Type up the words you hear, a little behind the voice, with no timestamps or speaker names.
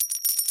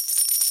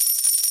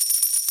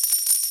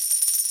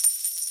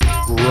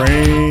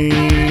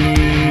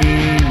Grainmaker.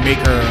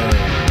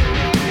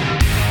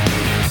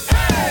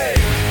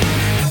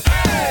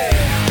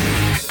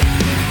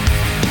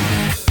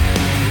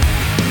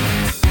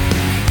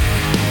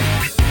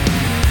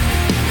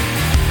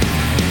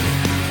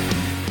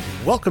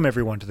 Welcome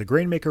everyone to the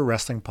Grainmaker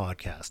Wrestling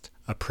Podcast,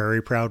 a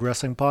Prairie Proud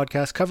wrestling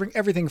podcast covering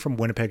everything from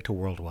Winnipeg to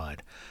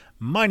worldwide.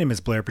 My name is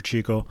Blair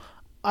Pacheco.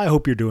 I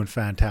hope you're doing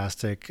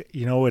fantastic.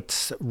 You know,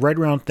 it's right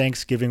around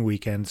Thanksgiving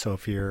weekend, so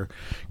if you're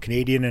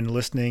Canadian and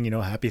listening, you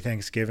know, happy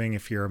Thanksgiving.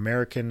 If you're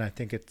American, I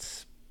think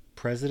it's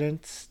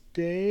President's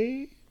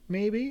Day,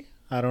 maybe?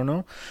 I don't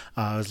know.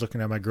 I was looking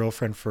at my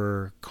girlfriend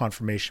for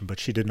confirmation, but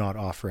she did not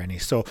offer any.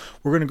 So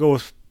we're going to go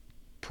with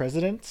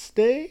President's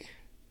Day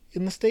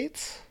in the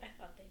States.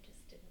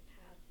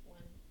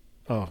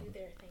 Oh. Do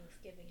their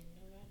Thanksgiving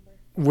in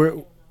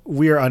November.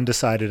 We are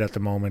undecided at the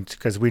moment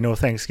because we know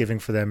Thanksgiving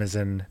for them is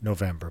in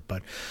November.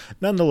 But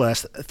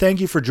nonetheless, thank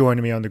you for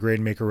joining me on the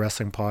Grainmaker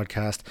Wrestling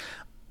Podcast.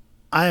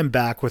 I am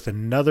back with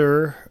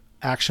another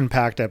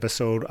action-packed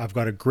episode. I've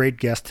got a great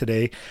guest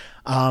today.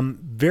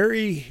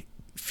 Very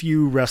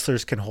few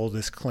wrestlers can hold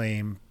this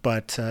claim,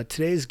 but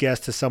today's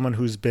guest is someone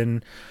who's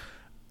been,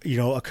 you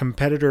know, a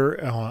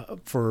competitor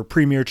for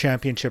Premier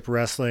Championship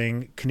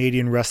Wrestling,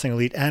 Canadian Wrestling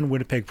Elite, and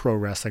Winnipeg Pro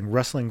Wrestling,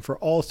 wrestling for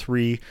all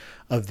three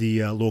of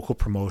the local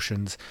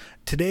promotions.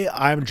 Today,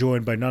 I'm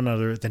joined by none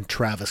other than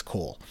Travis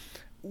Cole.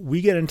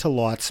 We get into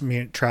lots,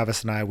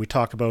 Travis and I, we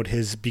talk about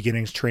his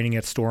beginnings training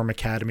at Storm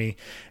Academy,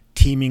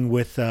 teaming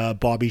with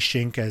Bobby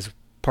Shink as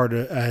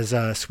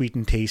Sweet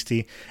and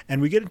Tasty,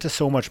 and we get into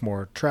so much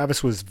more.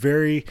 Travis was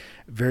very,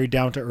 very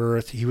down to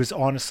earth. He was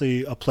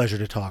honestly a pleasure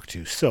to talk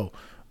to. So,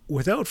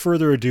 without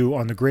further ado,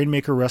 on the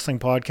Grainmaker Wrestling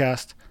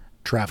Podcast,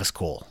 Travis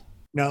Cole.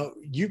 Now,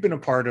 you've been a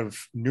part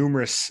of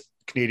numerous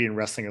Canadian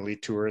Wrestling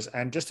Elite tours,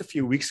 and just a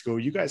few weeks ago,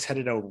 you guys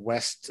headed out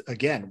west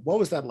again. What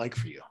was that like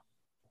for you?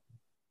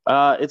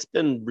 It's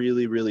been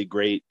really, really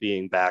great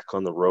being back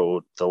on the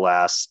road the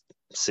last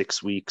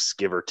 6 weeks,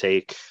 give or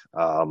take.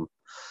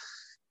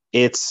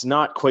 It's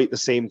not quite the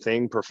same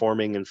thing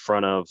performing in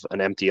front of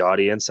an empty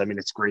audience. I mean,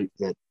 it's great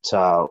that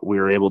we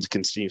were able to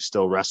continue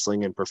still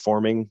wrestling and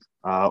performing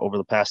over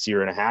the past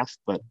year and a half.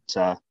 But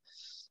I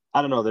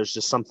don't know, there's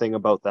just something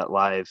about that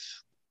live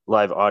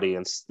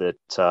audience that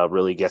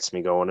really gets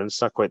me going, and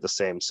it's not quite the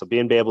same. So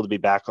being able to be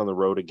back on the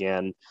road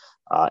again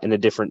in a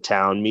different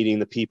town, meeting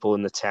the people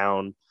in the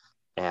town,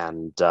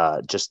 and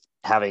just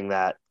having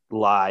that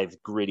live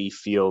gritty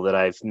feel that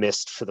I've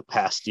missed for the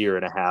past year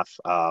and a half,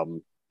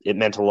 it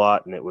meant a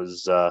lot, and it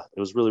was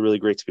really, really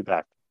great to be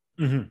back.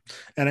 Mm-hmm.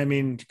 And I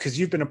mean, because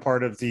you've been a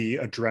part of the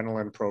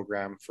Adrenaline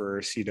program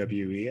for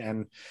CWE,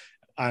 and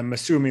I'm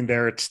assuming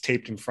there it's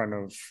taped in front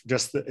of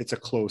it's a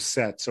closed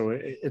set. So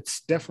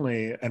it's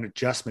definitely an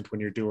adjustment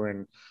when you're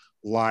doing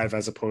live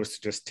as opposed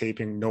to just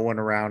taping, no one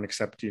around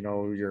except, you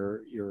know,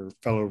 your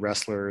fellow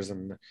wrestlers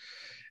and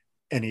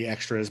any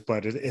extras,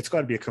 but it's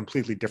got to be a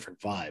completely different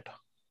vibe.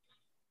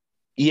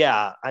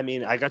 Yeah, I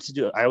mean, I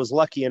was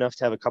lucky enough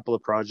to have a couple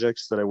of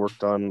projects that I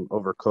worked on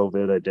over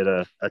COVID. I did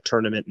a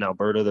tournament in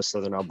Alberta, the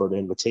Southern Alberta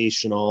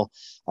Invitational.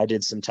 I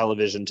did some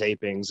television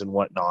tapings and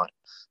whatnot.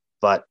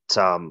 But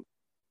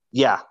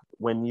yeah,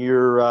 when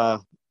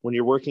you're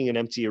working an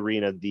empty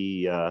arena,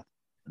 the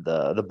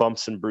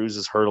bumps and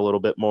bruises hurt a little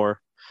bit more.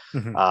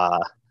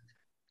 Mm-hmm.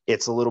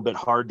 It's a little bit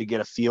hard to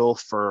get a feel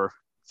for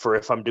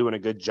if I'm doing a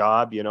good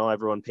job. You know,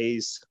 everyone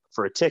pays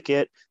for a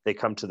ticket, they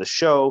come to the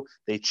show,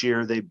 they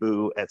cheer, they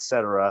boo,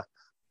 etc.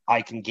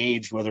 I can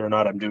gauge whether or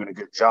not I'm doing a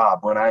good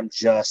job. When I'm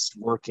just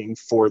working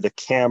for the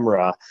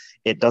camera,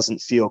 it doesn't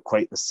feel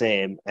quite the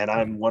same. And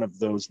I'm one of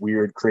those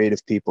weird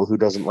creative people who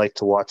doesn't like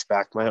to watch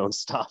back my own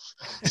stuff.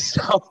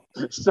 So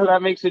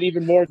that makes it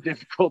even more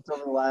difficult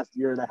over the last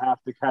year and a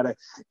half to kind of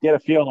get a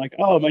feel like,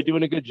 oh, am I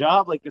doing a good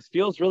job? Like, this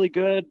feels really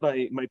good.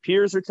 My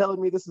peers are telling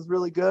me this is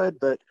really good,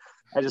 but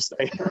it's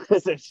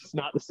just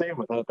not the same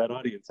without that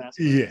audience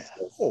aspect. Yeah.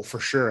 Oh, for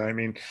sure. I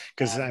mean,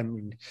 because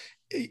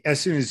as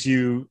soon as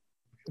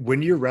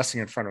when you're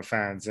wrestling in front of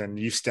fans and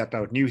you step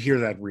out and you hear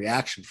that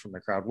reaction from the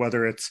crowd,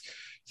 whether it's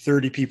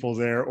 30 people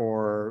there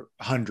or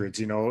hundreds,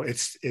 you know,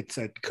 it's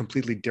a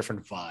completely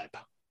different vibe.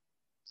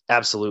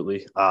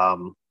 Absolutely.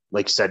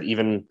 Like you said,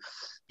 even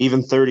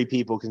 30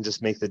 people can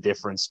just make the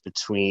difference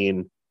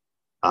between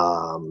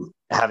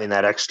having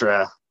that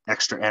extra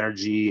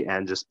energy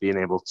and just being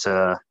able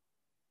to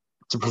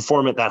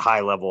perform at that high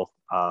level.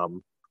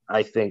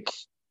 I think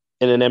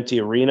in an empty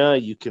arena,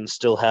 you can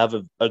still have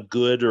a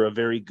good or a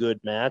very good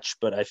match,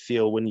 but I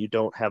feel when you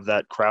don't have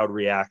that crowd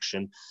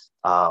reaction,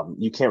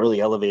 you can't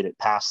really elevate it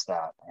past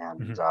that.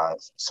 And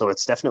so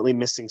it's definitely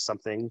missing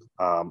something.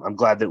 I'm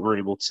glad that we're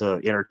able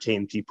to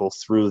entertain people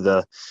through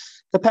the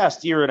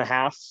past year and a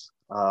half.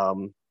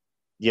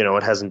 You know,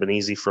 it hasn't been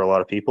easy for a lot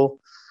of people.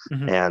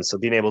 Mm-hmm. And so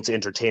being able to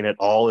entertain it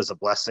all is a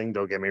blessing,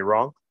 don't get me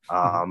wrong.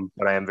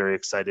 But I am very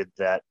excited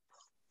that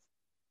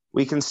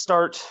we can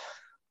start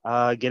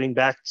getting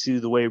back to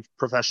the way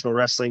professional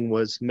wrestling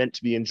was meant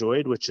to be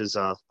enjoyed, which is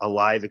a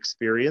live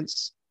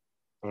experience,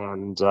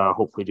 and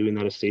hopefully doing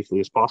that as safely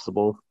as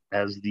possible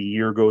as the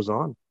year goes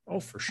on. Oh,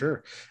 for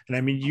sure. And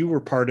I mean, you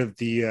were part of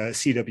the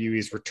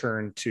CWE's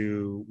return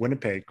to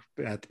Winnipeg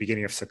at the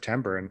beginning of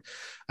September. And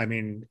I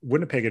mean,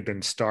 Winnipeg had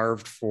been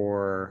starved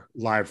for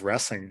live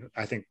wrestling.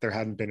 I think there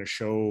hadn't been a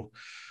show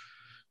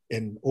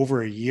in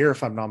over a year,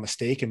 if I'm not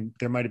mistaken.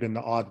 There might have been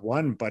the odd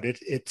one, but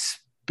it's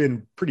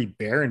been pretty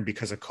barren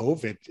because of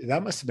COVID.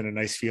 That must have been a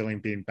nice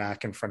feeling being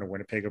back in front of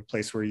Winnipeg, a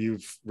place where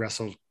you've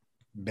wrestled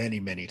many,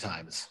 many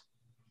times.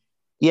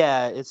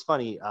 Yeah, it's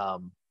funny.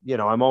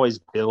 I'm always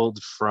billed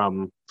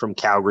from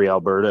Calgary,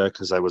 Alberta,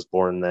 because I was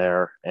born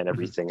there and Mhm.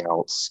 everything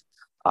else.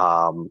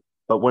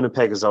 But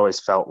Winnipeg has always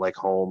felt like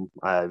home.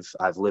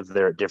 I've lived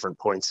there at different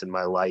points in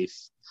my life.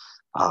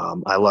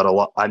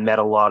 I met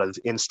a lot of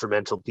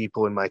instrumental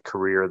people in my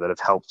career that have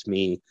helped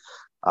me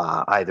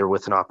either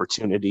with an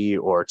opportunity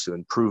or to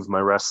improve my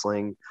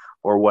wrestling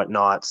or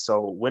whatnot.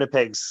 So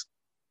Winnipeg's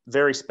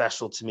very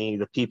special to me.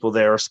 The people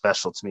there are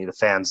special to me. The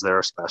fans there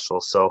are special.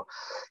 So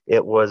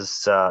it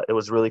was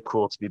really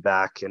cool to be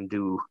back and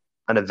do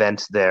an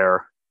event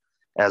there,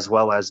 as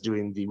well as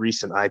doing the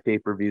recent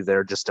iPay-per-view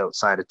there just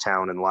outside of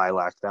town in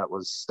Lilac. That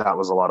was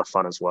a lot of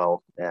fun as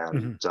well,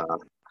 and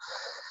Mhm.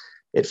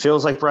 it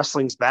feels like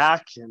wrestling's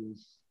back, and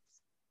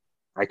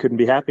I couldn't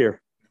be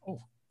happier.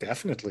 Oh,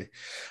 definitely.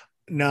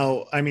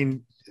 Now, I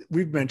mean,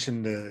 we've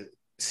mentioned the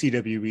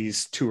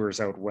CWE's tours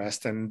out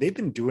west, and they've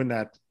been doing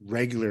that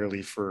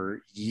regularly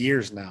for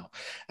years now.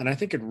 And I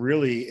think it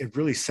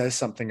really says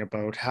something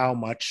about how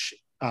much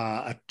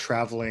a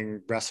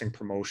traveling wrestling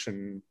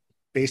promotion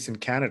based in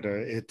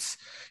Canada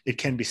it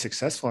can be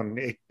successful. And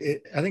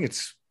I think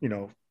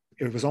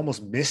it was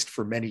almost missed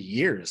for many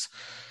years.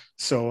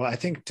 So I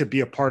think to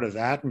be a part of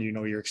that, and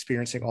you're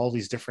experiencing all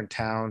these different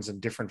towns and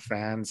different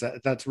fans,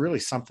 that's really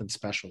something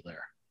special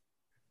there.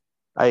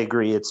 I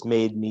agree. It's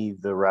made me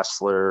the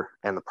wrestler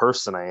and the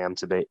person I am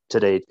today.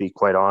 To be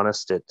quite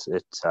honest,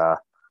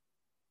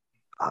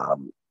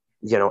 um,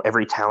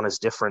 every town is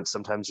different.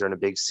 Sometimes you're in a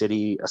big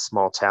city, a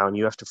small town.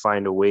 You have to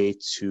find a way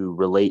to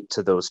relate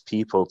to those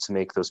people, to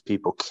make those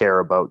people care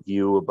about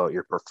you, about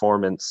your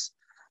performance,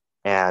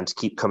 and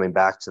keep coming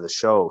back to the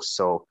show.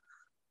 So,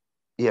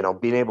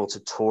 being able to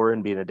tour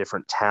and be in a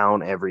different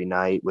town every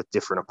night with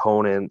different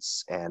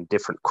opponents and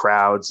different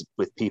crowds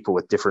with people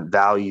with different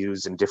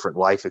values and different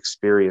life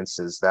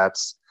experiences,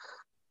 that's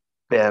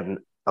been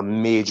a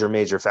major,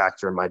 major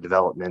factor in my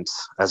development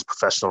as a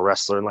professional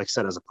wrestler. And like I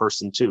said, as a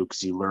person too,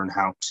 because you learn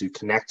how to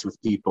connect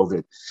with people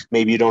that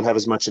maybe you don't have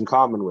as much in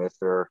common with,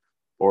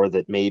 or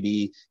that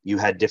maybe you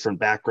had different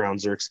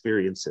backgrounds or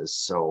experiences.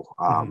 So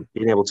Mhm.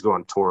 being able to go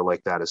on tour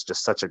like that is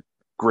just such a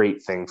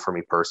great thing for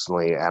me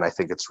personally. And I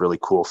think it's really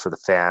cool for the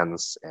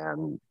fans.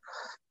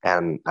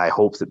 And I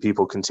hope that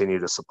people continue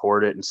to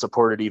support it and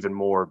support it even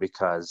more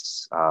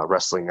because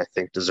wrestling, I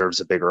think,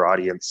 deserves a bigger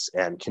audience,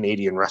 and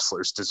Canadian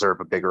wrestlers deserve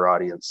a bigger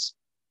audience.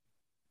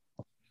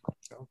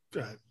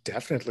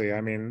 Definitely.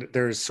 I mean,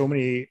 there's so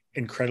many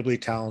incredibly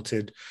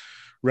talented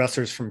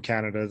wrestlers from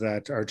Canada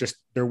that are just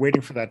they're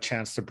waiting for that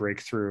chance to break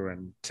through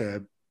and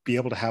to be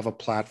able to have a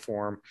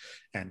platform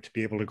and to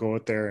be able to go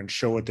out there and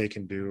show what they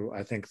can do.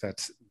 I think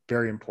that's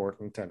very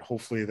important, and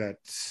hopefully that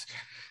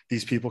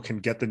these people can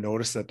get the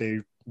notice that they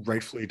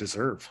rightfully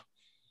deserve.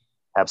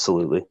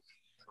 Absolutely.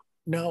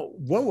 Now,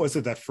 what was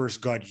it that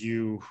first got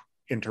you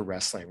into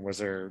wrestling? Was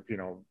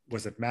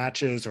it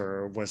matches,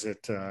 or was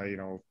it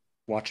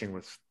watching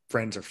with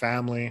friends or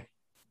family?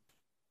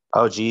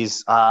 Oh,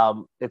 geez.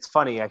 It's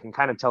funny. I can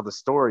kind of tell the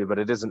story, but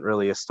it isn't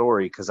really a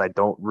story because I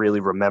don't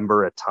really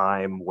remember a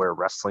time where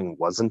wrestling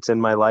wasn't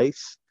in my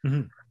life.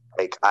 Mhm.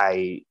 Like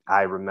I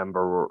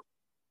remember,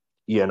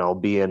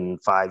 being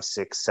 5,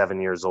 6,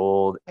 7 years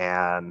old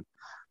and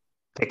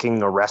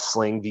picking a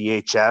wrestling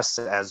VHS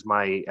as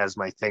my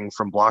thing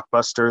from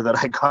Blockbuster that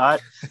I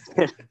got.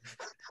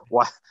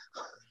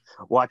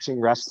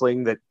 Watching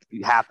wrestling that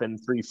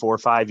happened 3, 4,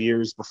 5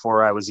 years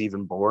before I was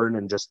even born,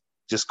 and just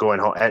going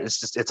home.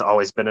 It's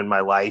always been in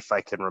my life.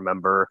 I can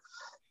remember,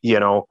 you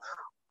know,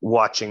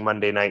 watching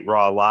Monday Night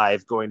Raw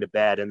live, going to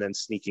bed, and then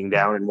sneaking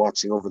down and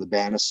watching over the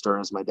banister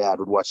as my dad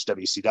would watch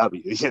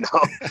WCW.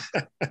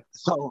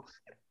 So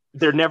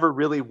there never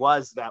really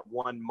was that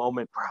one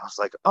moment where I was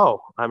like,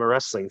 oh, I'm a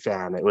wrestling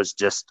fan. It was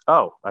just,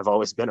 oh, I've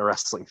always been a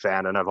wrestling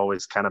fan and I've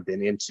always kind of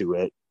been into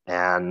it.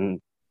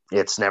 And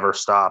it's never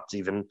stopped.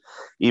 Even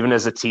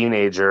as a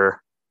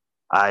teenager,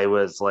 I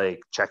was like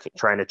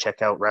trying to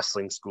check out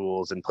wrestling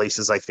schools and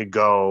places I could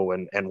go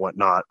and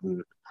whatnot.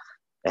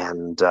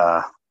 And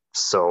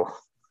so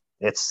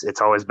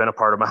it's always been a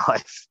part of my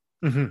life.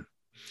 Mhm.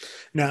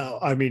 Now,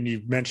 I mean,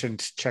 you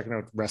mentioned checking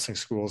out wrestling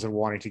schools and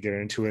wanting to get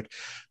into it.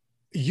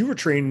 You were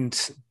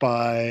trained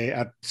by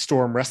at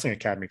Storm Wrestling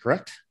Academy,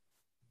 correct?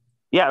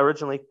 Yeah,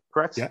 originally,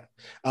 correct. Yeah.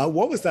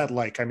 What was that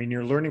like? I mean,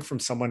 you're learning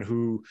from someone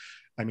who,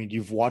 I mean,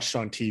 you've watched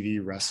on TV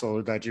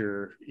wrestle that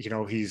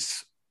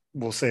he's,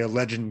 we'll say, a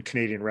legend in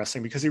Canadian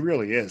wrestling because he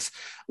really is.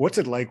 What's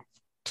it like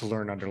to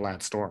learn under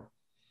Lance Storm?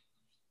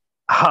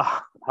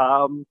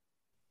 um,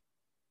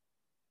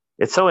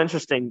 it's so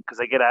interesting because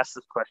I get asked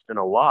this question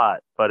a lot,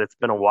 but it's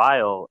been a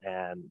while,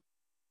 and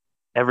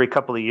every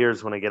couple of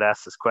years when I get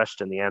asked this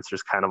question, the answer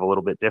is kind of a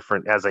little bit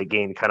different as I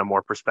gain kind of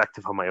more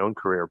perspective on my own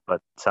career.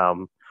 But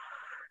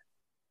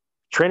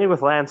training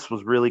with Lance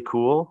was really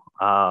cool.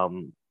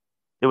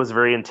 It was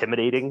very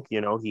intimidating. You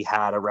know, he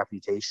had a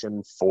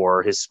reputation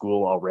for his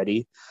school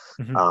already.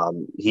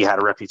 Mm-hmm. He had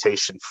a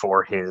reputation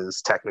for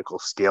his technical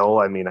skill.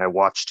 I mean, I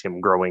watched him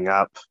growing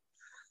up.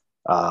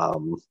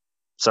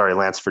 Sorry,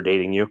 Lance, for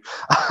dating you.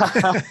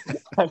 I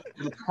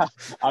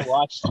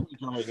watched him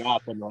growing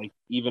up, and like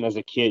even as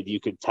a kid,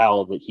 you could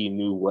tell that he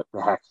knew what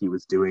the heck he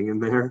was doing in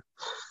there.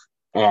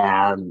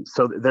 And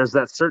so there's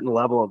that certain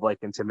level of like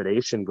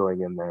intimidation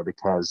going in there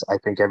because I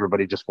think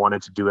everybody just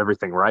wanted to do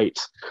everything right.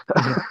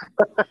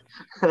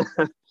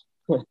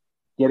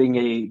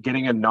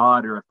 Getting a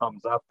nod or a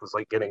thumbs up was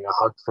like getting a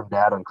hug from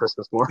dad on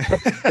Christmas morning.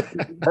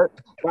 that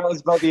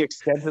was about the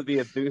extent of the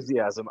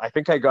enthusiasm. I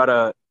think I got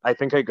a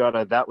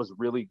that was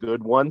really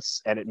good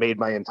once, and it made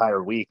my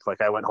entire week.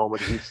 Like I went home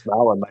with a huge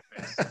smile on my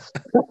face.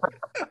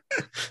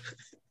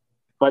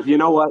 But you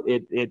know what?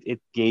 It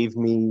gave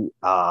me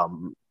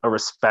a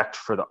respect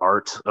for the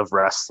art of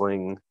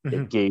wrestling.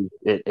 Mm-hmm.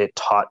 It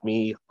taught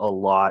me a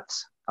lot.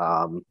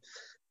 And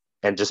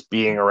just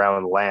being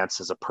around Lance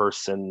as a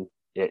person,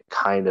 it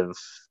kind of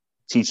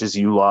teaches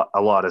you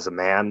a lot as a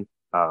man,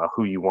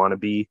 who you want to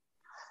be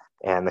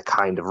and the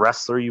kind of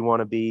wrestler you want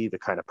to be, the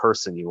kind of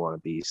person you want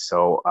to be.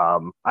 So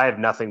I have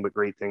nothing but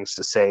great things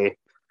to say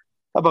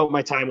about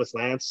my time with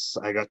Lance.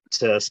 I got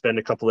to spend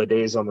a couple of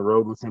days on the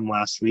road with him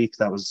last week.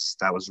 That was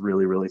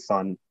really, really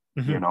fun.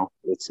 Mm-hmm. You know,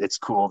 it's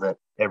cool that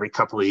every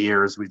couple of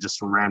years we just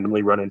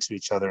randomly run into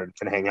each other and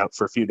can hang out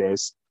for a few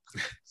days.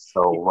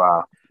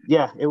 So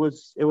yeah, it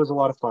was a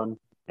lot of fun,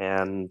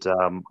 and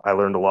I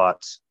learned a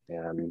lot,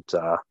 and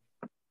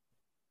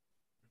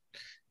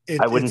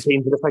I wouldn't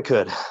change it if I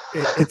could.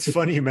 It's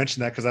funny you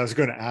mentioned that because I was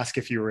going to ask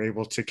if you were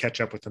able to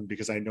catch up with him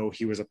because I know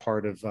he was a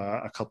part of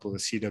a couple of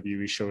the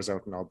CWE shows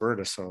out in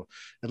Alberta. So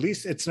at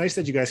least it's nice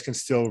that you guys can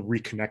still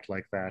reconnect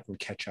like that and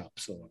catch up.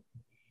 So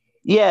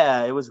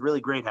yeah, it was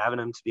really great having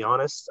him, to be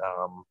honest.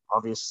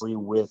 Obviously,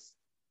 with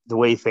the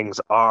way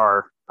things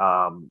are,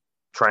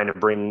 trying to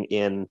bring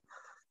in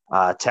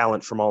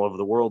talent from all over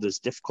the world is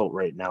difficult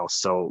right now.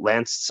 So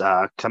Lance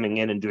coming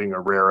in and doing a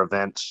rare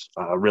event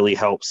really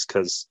helps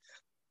because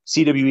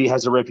CWE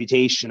has a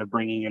reputation of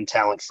bringing in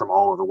talent from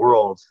all over the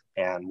world.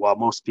 And while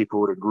most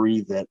people would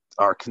agree that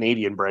our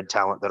Canadian bred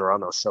talent that are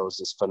on those shows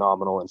is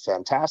phenomenal and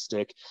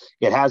fantastic,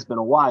 it has been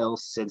a while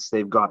since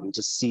they've gotten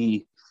to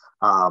see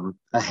a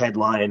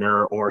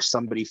headliner or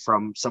somebody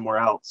from somewhere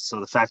else. So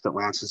the fact that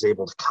Lance was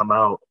able to come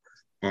out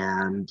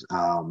and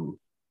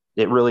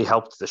it really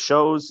helped the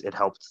shows, it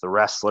helped the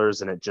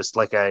wrestlers, and it just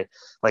like I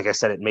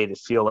said, it made it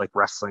feel like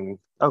wrestling.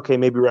 Okay,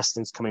 maybe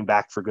wrestling's coming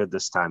back for good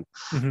this time.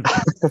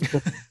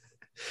 Mm-hmm.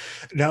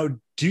 Now,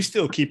 do you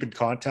still keep in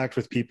contact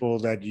with people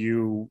that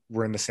you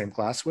were in the same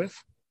class with?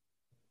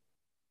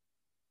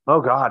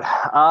 Oh God,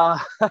 I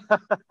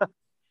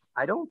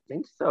don't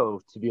think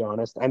so, to be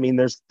honest. I mean,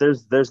 there's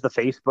the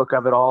Facebook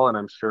of it all, and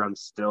I'm sure I'm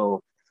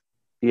still,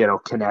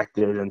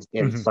 connected in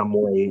Mm-hmm. some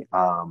way.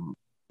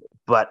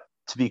 But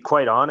to be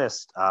quite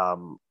honest,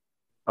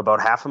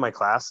 about half of my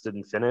class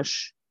didn't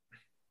finish,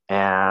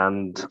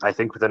 and I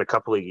think within a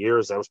couple of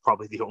years, I was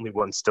probably the only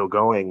one still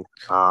going.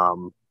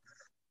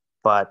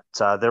 But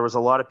there was a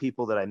lot of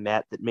people that I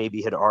met that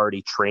maybe had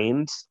already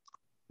trained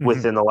Mm-hmm.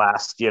 within the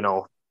last,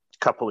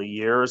 couple of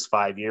years,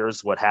 5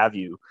 years, what have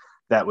you,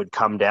 that would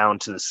come down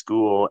to the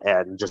school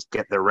and just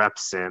get their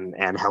reps in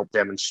and help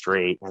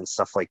demonstrate and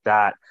stuff like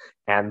that.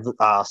 And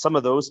some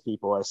of those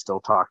people I still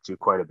talk to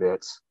quite a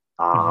bit.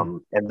 Mm-hmm.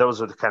 And those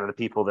are the kind of the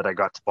people that I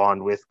got to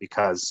bond with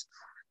because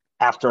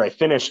after I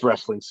finished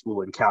wrestling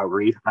school in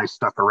Calgary, I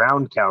stuck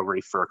around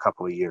Calgary for a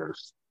couple of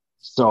years.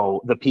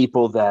 So the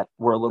people that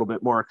were a little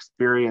bit more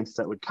experienced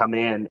that would come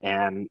in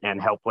and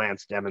help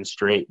Lance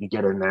demonstrate and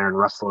get in there and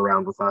wrestle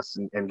around with us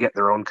and get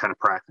their own kind of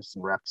practice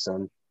and reps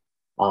in.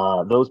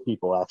 Those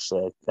people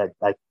actually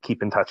I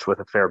keep in touch with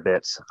a fair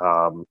bit.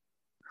 I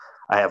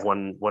have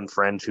one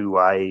friend who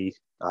I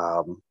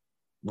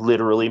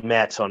literally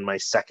met on my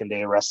second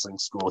day of wrestling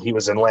school. He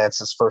was in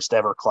Lance's first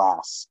ever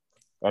class,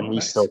 and Oh,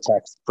 we still nice.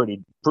 text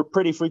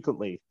pretty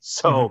frequently.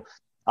 So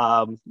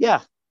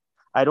yeah,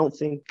 I don't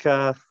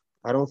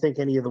think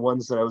any of the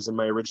ones that I was in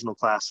my original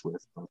class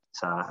with, but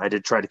I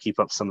did try to keep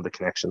up some of the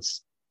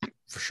connections.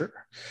 For sure.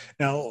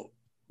 Now,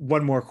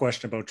 one more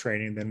question about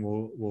training, then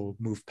we'll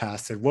move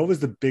past it. What was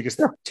the biggest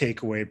Sure.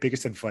 takeaway,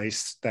 biggest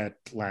advice that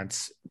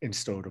Lance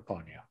instilled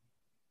upon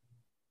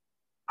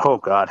Oh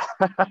God,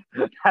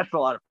 that's a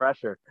lot of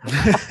pressure. you?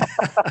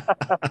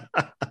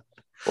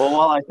 Well,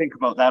 while I think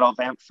about that, I'll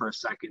vamp for a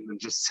second and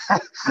just.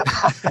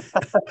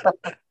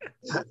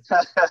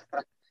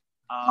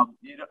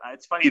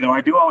 It's funny though.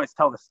 I do always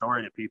tell the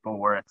story to people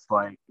where it's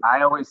like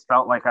I always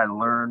felt like I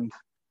learned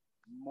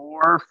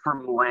more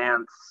from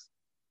Lance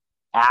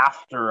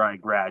after I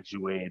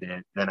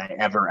graduated than I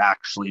ever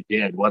actually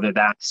did, whether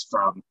that's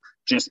from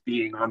just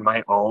being on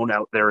my own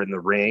out there in the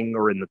ring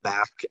or in the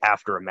back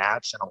after a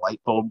match and a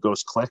light bulb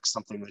goes click,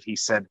 something that he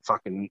said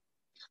fucking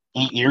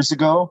 8 years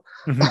ago.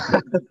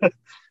 Mhm.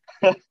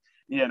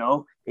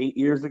 8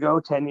 years ago,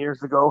 10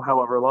 years ago,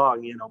 however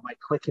long, might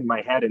click in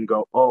my head and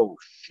go, oh,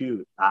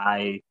 shoot,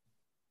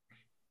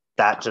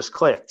 that just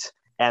clicked.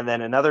 And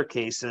then in other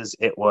cases,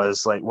 it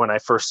was like when I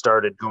first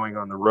started going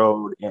on the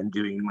road and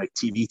doing like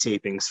TV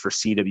tapings for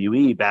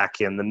CWE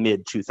back in the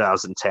mid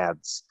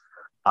 2010s.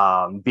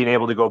 Being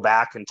able to go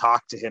back and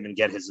talk to him and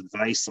get his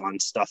advice on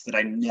stuff that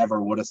I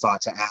never would have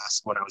thought to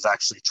ask when I was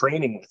actually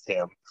training with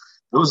him.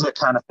 Those are the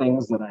kind of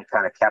things that I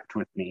kind of kept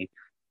with me.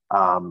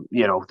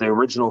 The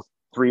original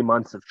 3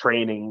 months of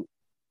training,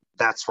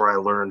 that's where I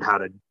learned how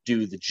to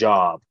do the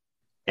job.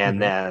 And Mhm.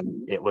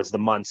 then it was the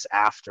months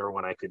after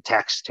when I could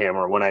text him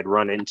or when I'd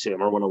run into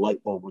him or when a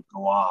light bulb would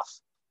go off.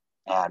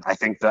 And I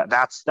think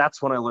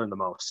that's when I learned the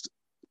most.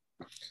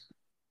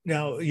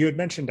 Now, you had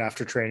mentioned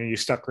after training, you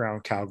stuck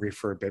around Calgary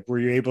for a bit. Were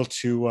you able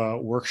to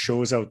work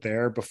shows out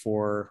there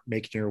before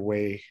making your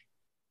way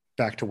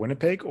back to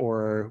Winnipeg,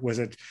 or was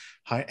it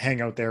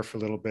hang out there for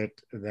a little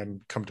bit and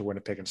then come to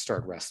Winnipeg and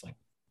start wrestling?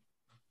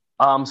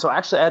 So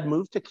actually, I had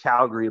moved to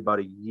Calgary about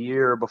a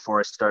year before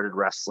I started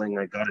wrestling.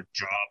 I got a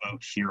job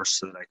out here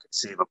so that I could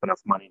save up enough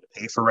money to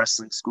pay for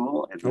wrestling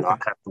school and Okay.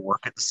 not have to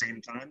work at the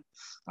same time.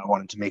 I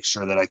wanted to make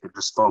sure that I could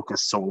just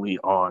focus solely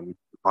on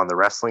the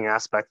wrestling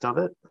aspect of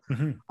it.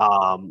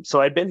 Mm-hmm.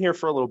 So I'd been here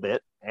for a little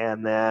bit,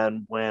 and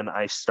then when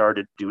I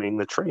started doing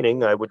the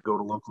training, I would go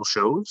to local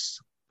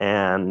shows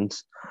and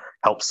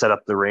help set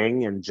up the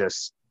ring and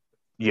just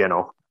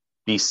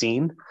be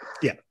seen.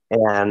 Yeah.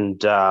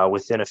 And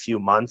within a few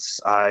months,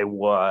 I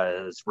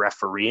was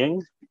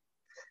refereeing.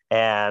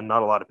 And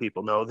not a lot of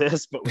people know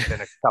this, but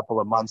within a couple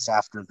of months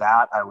after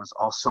that, I was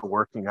also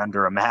working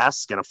under a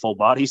mask and a full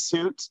body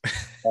suit.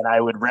 And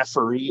I would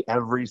referee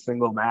every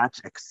single match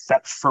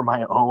except for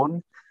my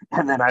own.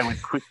 And then I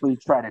would quickly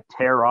try to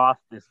tear off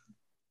this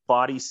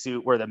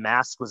bodysuit where the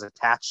mask was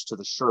attached to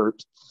the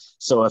shirt.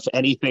 So if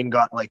anything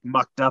got like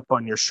mucked up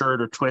on your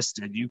shirt or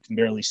twisted, you can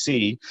barely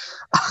see.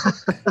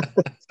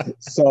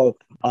 So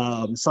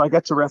I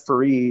got to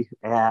referee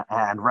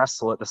and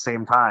wrestle at the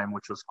same time,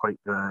 which was quite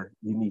a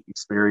unique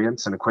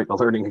experience and quite a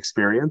learning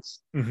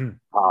experience.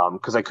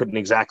 Because I couldn't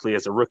exactly,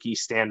 as a rookie,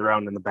 stand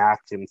around in the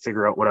back and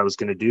figure out what I was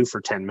going to do for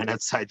 10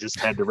 minutes. I just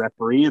had to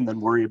referee and then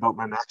worry about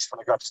my match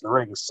when I got to the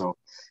ring. So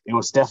it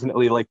was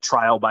definitely like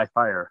trial by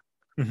fire.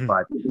 Mm-hmm.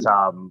 But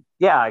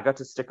I got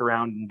to stick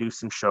around and do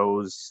some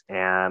shows,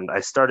 and I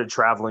started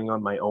traveling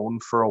on my own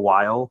for a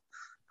while.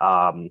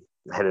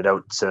 Headed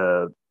out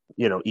to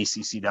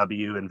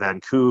ECCW in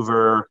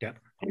Vancouver, Yeah.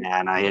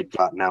 and I had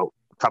gotten out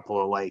a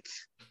couple of like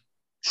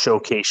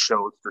showcase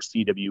shows for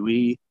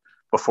CWE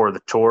before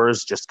the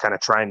tours, just kind of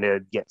trying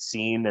to get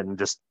seen and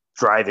just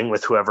driving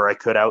with whoever I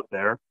could out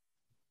there.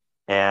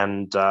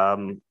 And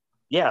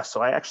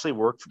so I actually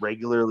worked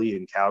regularly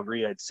in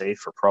Calgary, I'd say,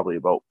 for probably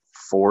about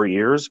 4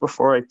 years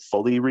before I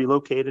fully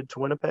relocated to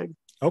Winnipeg.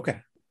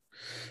 Okay.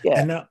 Yeah.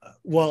 And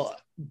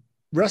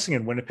wrestling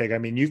in Winnipeg, I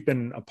mean, you've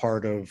been a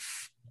part of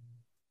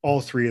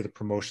all three of the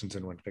promotions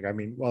in Winnipeg. I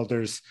mean, well,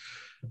 there's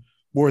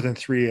more than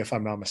three, if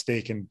I'm not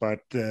mistaken,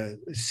 but the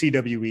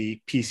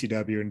CWE,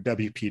 PCW, and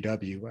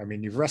WPW. I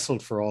mean, you've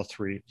wrestled for all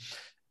three.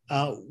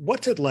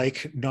 What's it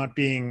like not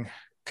being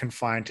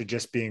confined to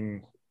just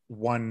being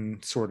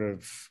one sort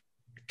of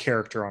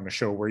character on a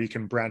show where you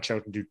can branch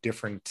out and do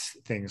different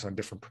things on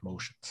different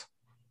promotions?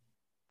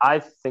 I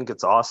think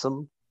it's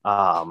awesome.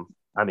 I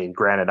mean,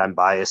 granted, I'm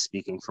biased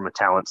speaking from a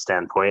talent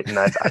standpoint, and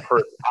I've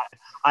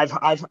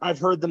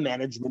heard the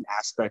management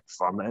aspect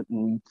from it,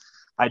 and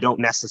I don't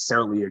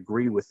necessarily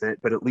agree with it,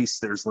 but at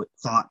least there's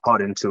thought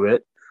put into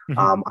it. Mm-hmm.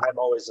 I'm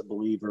always a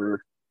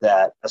believer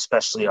that,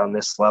 especially on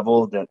this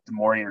level, that the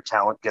more your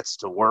talent gets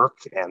to work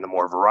and the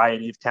more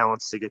variety of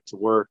talents they get to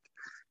work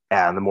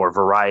and the more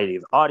variety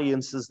of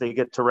audiences they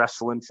get to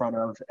wrestle in front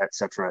of, et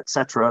cetera,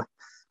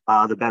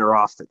 the better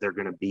off that they're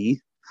going to be.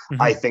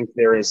 Mm-hmm. I think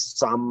there is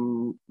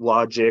some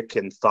logic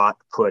and thought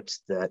put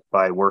that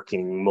by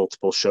working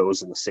multiple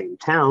shows in the same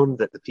town,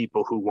 that the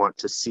people who want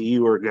to see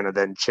you are going to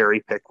then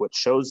cherry pick what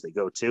shows they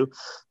go to.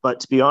 But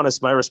to be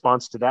honest, my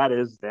response to that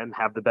is then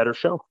have the better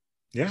show.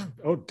 Yeah.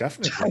 Oh,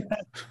 definitely.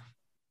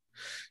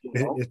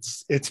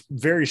 It's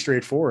very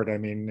straightforward. I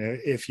mean,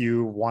 if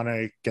you want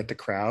to get the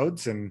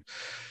crowds and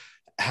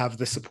have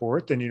the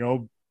support,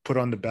 then, put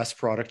on the best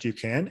product you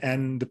can,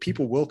 and the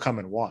people will come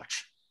and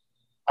watch.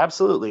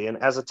 Absolutely.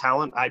 And as a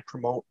talent, I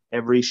promote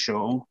every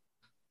show,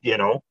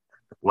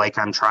 like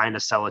I'm trying to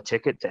sell a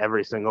ticket to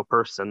every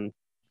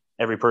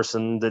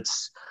person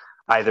that's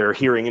either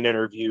hearing an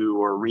interview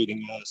or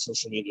reading a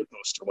social media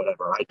post or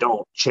whatever. I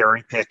don't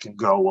cherry pick and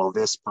go, well,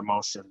 this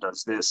promotion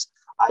does this.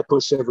 I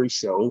push every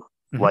show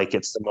like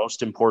it's the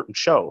most important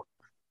show.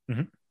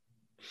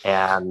 Mm-hmm.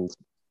 And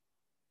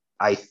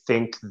I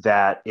think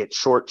that it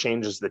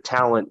shortchanges the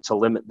talent to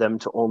limit them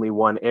to only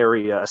one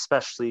area,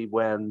 especially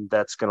when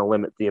that's going to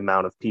limit the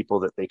amount of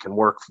people that they can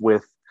work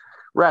with,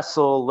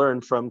 wrestle,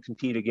 learn from,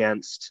 compete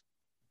against,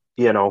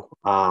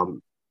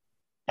 And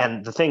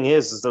the thing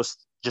is those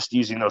just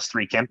using those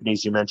three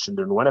companies you mentioned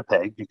in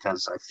Winnipeg,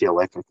 because I feel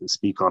like I can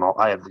speak on all,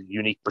 I have a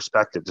unique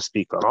perspective to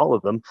speak on all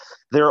of them.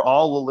 They're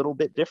all a little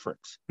bit different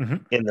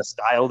in the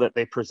style that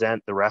they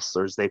present, the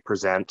wrestlers they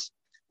present.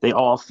 They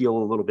all feel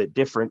a little bit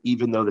different,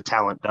 even though the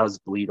talent does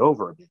bleed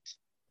over a bit.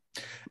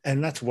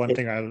 And that's one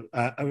thing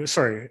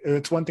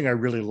it's one thing I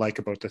really like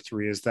about the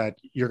three is that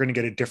you're going to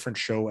get a different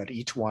show at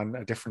each one,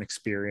 a different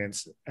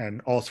experience, and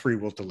all three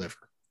will deliver.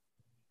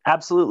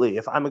 Absolutely.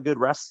 If I'm a good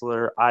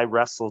wrestler, I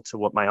wrestle to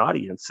what my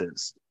audience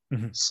is.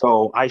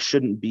 So I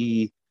shouldn't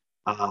be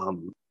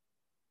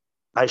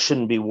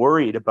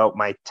worried about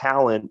my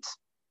talent.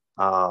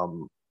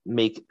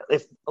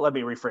 Let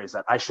me rephrase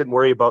that. I shouldn't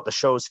worry about the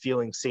shows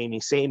feeling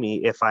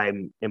samey if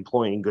I'm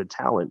employing good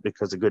talent,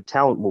 because a good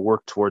talent will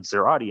work towards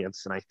their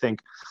audience. And I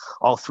think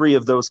all three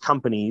of those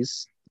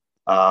companies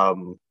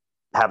have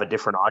a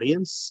different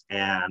audience.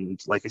 And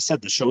like I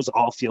said, the shows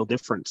all feel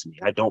different to me.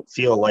 I don't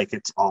feel like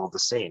it's all the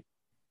same.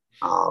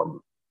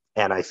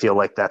 And I feel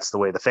like that's the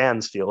way the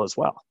fans feel as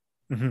well.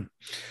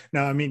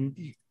 Now, I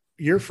mean,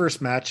 your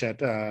first match at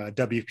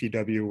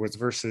WPW was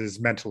versus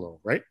Mentalo,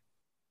 right?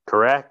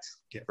 Correct.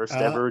 First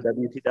ever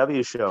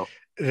WPW show.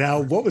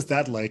 Now, what was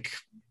that like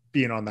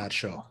being on that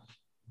show?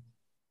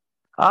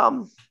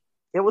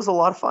 It was a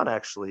lot of fun,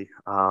 actually.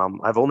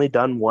 I've only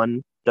done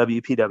one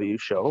WPW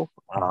show,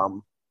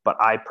 but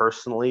I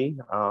personally,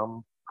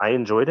 I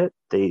enjoyed it.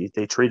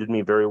 They treated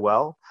me very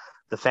well.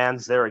 The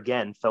fans there,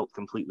 again, felt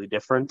completely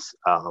different.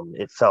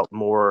 It felt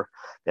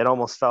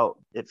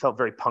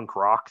very punk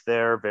rock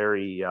there,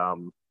 very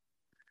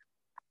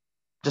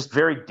just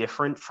very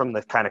different from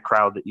the kind of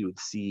crowd that you would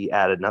see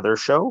at another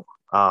show.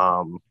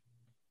 And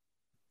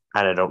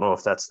I don't know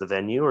if that's the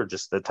venue or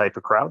just the type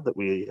of crowd that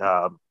we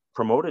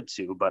promoted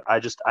to, but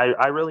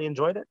I really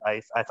enjoyed it.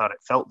 I thought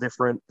it felt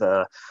different.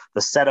 The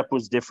setup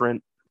was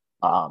different.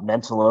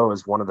 Mentalo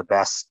is one of the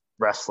best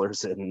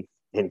wrestlers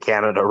in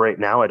Canada right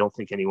now. I don't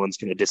think anyone's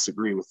going to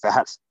disagree with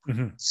that.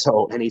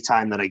 So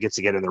anytime that I get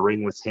to get in the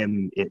ring with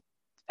him, it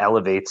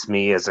elevates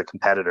me as a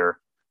competitor.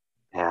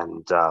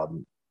 And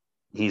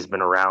he's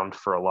been around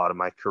for a lot of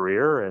my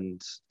career,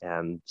 and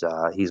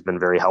he's been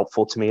very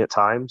helpful to me at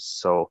times.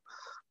 So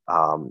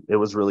it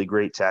was really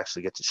great to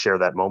actually get to share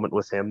that moment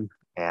with him.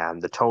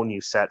 And the tone you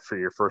set for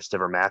your first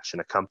ever match in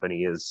a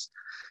company is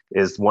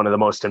one of the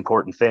most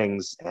important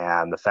things.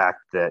 And the fact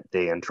that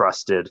they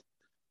entrusted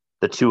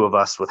the two of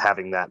us with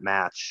having that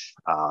match,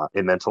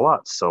 it meant a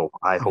lot. So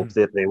I hope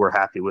that they were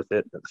happy with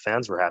it, that the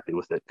fans were happy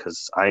with it,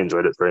 because I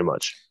enjoyed it very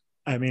much.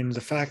 I mean, the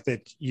fact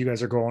that you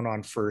guys are going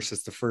on first,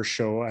 it's the first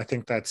show, I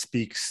think that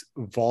speaks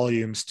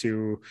volumes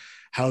to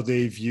how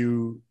they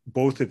view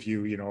both of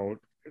you, you know,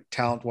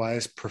 talent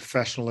wise,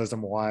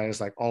 professionalism wise,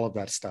 like all of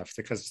that stuff,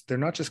 because they're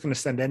not just going to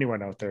send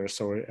anyone out there.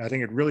 So I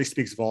think it really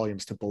speaks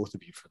volumes to both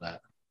of you for that.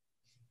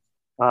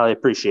 I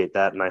appreciate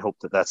that. And I hope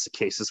that that's the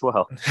case as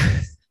well.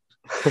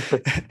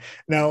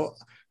 Now,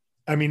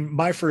 I mean,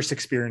 my first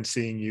experience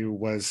seeing you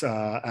was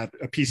at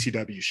a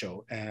PCW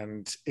show.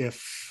 And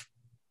if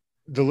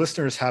the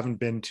listeners haven't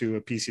been to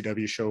a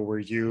PCW show where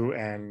you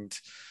and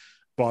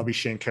Bobby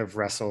Shink have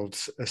wrestled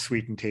a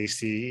Sweet and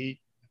Tasty,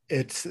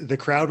 it's the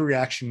crowd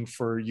reaction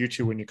for you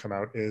two when you come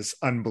out is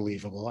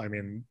unbelievable. I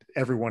mean,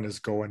 everyone is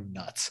going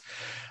nuts.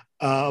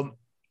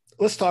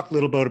 Let's talk a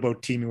little bit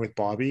about teaming with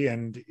Bobby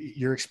and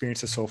your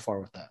experiences so far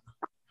with that.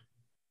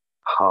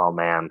 Oh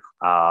man.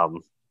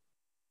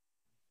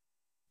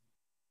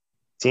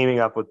 Teaming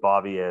up with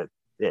Bobby, it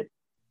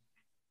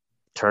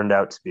turned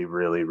out to be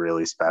really,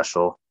 really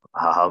special.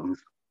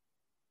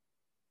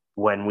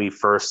 When we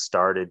first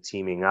started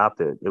teaming up,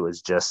 it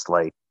was just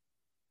like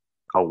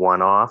a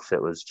one-off.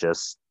 It was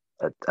just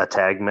a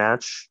tag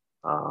match.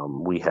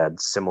 We had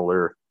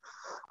similar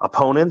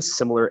opponents,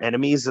 similar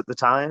enemies at the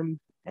time,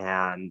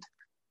 and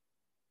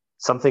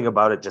something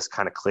about it just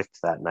kind of clicked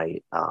that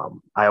night.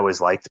 I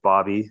always liked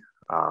Bobby.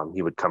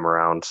 He would come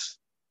around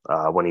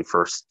when he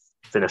first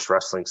finished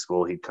wrestling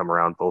school. He'd come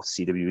around both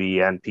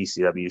CWE and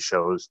PCW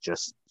shows,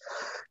 just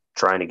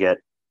trying to get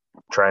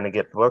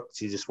booked.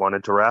 He just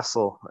wanted to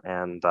wrestle,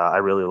 and I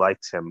really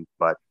liked him.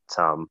 But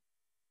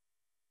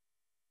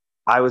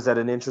I was at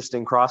an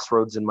interesting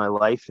crossroads in my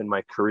life, in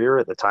my career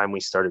at the time we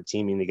started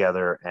teaming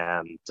together,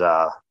 and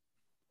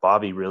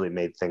Bobby really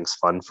made things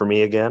fun for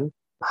me again.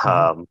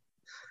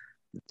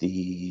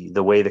 The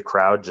way the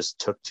crowd just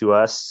took to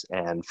us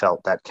and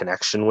felt that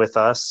connection with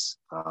us,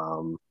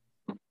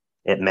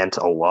 it meant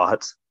a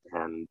lot.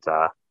 And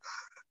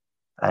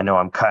I know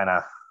I'm kind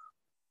of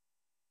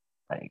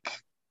like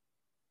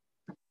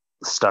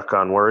stuck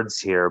on words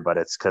here, but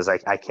it's because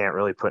I can't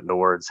really put into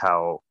words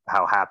how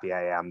happy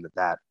I am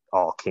that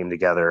all came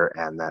together,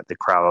 and that the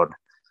crowd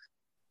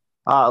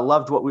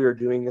loved what we were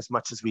doing as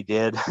much as we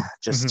did.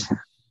 Just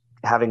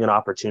having an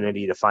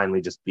opportunity to finally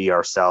just be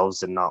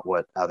ourselves and not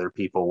what other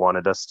people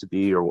wanted us to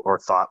be or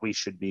thought we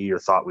should be or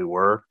thought we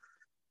were.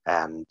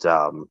 And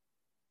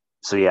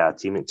so yeah,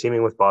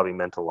 teaming with Bobby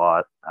meant a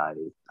lot. I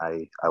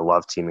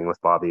love teaming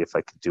with Bobby. If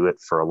I could do it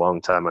for a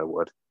long time, I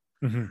would.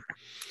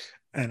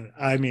 And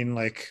I mean,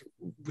 like,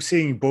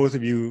 seeing both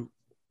of you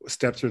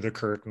stepped through the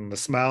curtain, the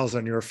smiles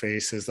on your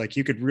faces, like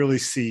you could really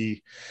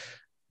see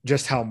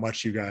just how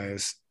much you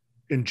guys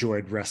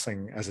enjoyed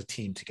wrestling as a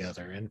team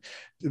together. And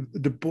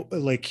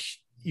like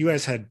you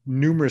guys had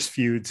numerous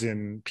feuds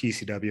in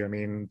PCW. I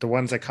mean, the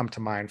ones that come to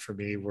mind for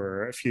me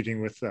were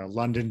feuding with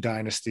London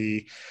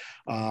Dynasty,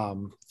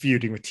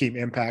 feuding with Team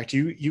Impact.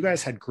 You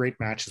guys had great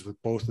matches with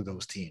both of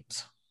those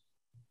teams.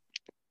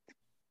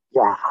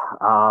 Yeah.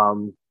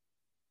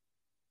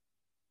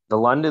 The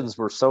Londons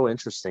were so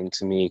interesting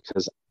to me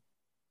because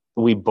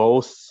we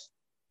both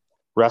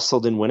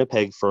wrestled in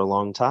Winnipeg for a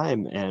long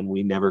time and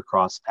we never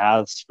crossed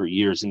paths for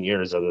years and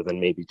years, other than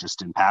maybe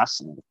just in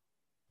passing.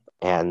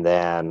 And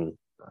then,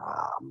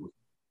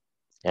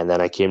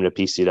 I came to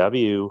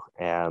PCW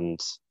and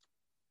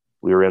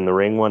we were in the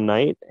ring one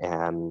night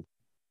and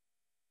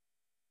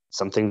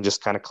something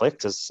just kind of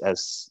clicked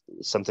as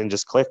something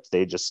just clicked.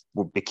 They just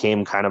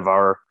became kind of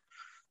our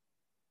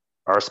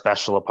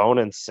special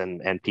opponents,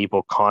 and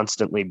people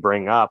constantly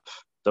bring up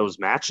those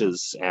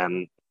matches.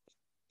 And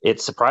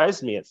it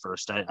surprised me at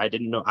first. I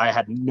didn't know, I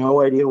had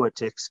no idea what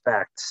to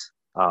expect.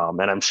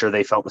 And I'm sure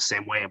they felt the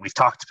same way. And we've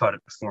talked about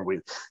it before.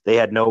 They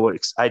had no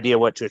idea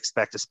what to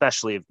expect,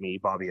 especially of me.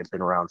 Bobby had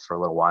been around for a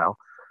little while.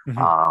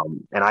 Mm-hmm.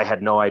 And I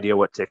had no idea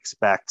what to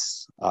expect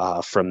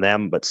from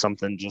them, but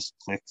something just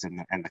clicked, and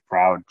the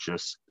crowd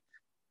just,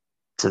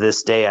 to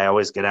this day, I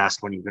always get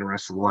asked when you're going to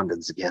wrestle the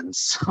Londons again.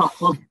 So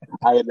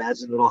I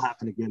imagine it'll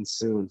happen again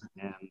soon.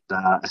 And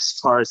as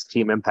far as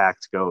Team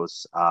Impact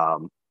goes, I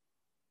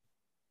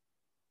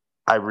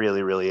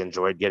really, really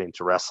enjoyed getting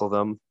to wrestle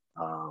them.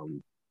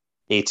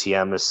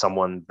 ATM is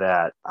someone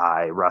that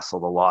I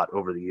wrestled a lot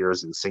over the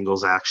years in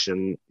singles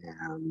action,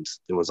 and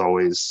it was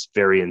always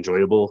very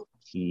enjoyable.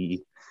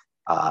 He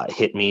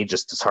hit me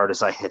just as hard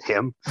as I hit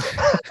him.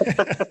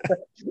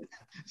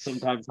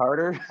 Sometimes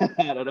harder.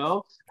 I don't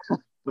know.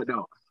 But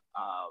no,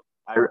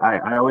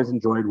 I always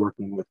enjoyed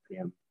working with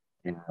him,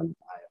 and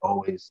I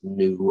always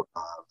knew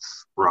of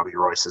Robbie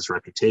Royce's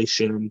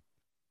reputation,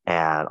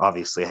 and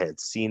obviously I had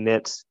seen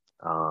it,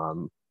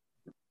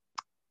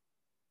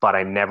 but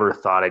I never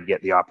thought I'd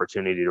get the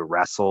opportunity to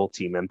wrestle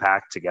Team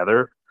Impact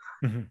together.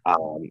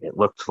 Mm-hmm. It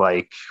looked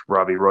like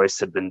Robbie Royce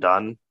had been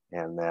done,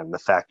 and then the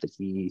fact that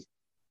he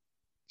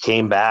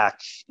came back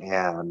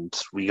and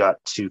we got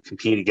to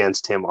compete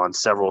against him on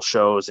several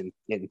shows,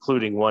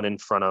 including one in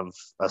front of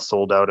a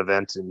sold-out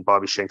event in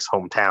Bobby Shank's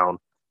hometown.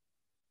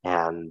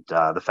 And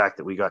the fact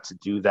that we got to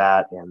do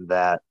that, and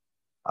that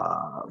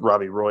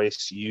Robbie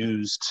Royce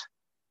used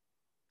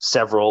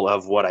several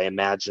of what I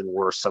imagine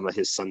were some of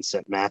his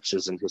sunset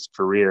matches in his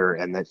career,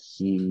 and that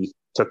he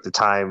took the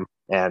time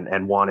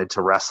and wanted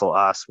to wrestle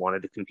us,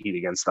 wanted to compete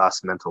against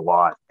us, meant a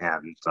lot.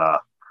 And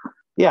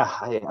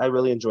I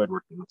really enjoyed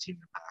working with Team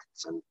Impact,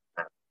 and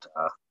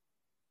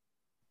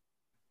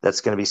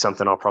that's going to be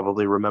something I'll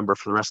probably remember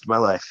for the rest of my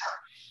life.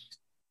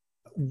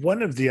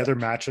 One of the other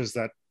matches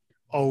that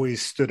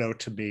always stood out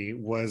to me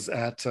was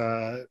at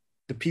the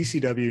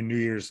PCW New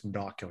Year's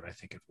Knockout, I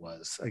think it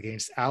was,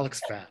 against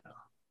Alex Vanna.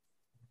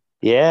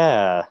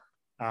 Yeah.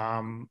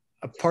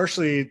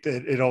 Partially,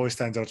 it always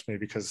stands out to me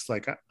because,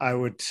 like, I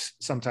would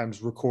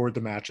sometimes record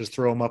the matches,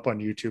 throw them up on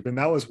YouTube, and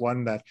that was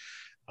one that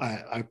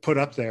I put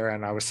up there,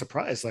 and I was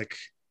surprised. Like,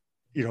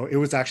 you know, it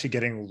was actually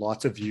getting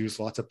lots of views,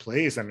 lots of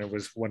plays, and it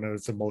was one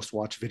of the most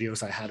watched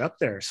videos I had up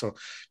there. So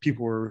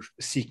people were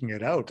seeking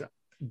it out.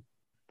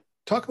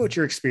 Talk about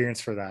your experience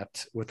for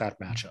that with that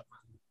matchup.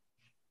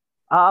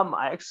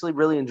 I actually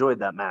really enjoyed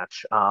that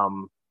match.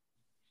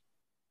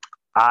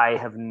 I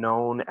have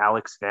known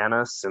Alex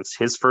Vanna since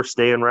his first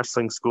day in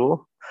wrestling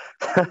school.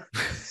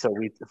 So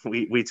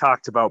we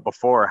talked about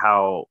before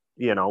how,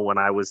 you know, when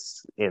I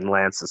was in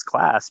Lance's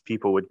class,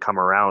 people would come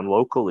around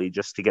locally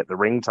just to get the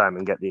ring time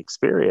and get the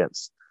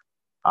experience.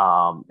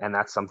 And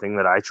that's something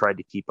that I tried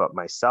to keep up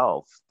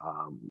myself.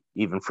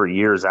 Even for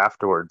years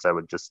afterwards, I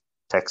would just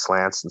text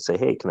Lance and say,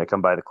 "Hey, can I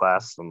come by the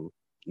class?" And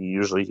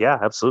usually, yeah,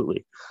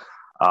 absolutely.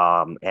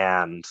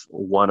 And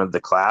one of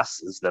the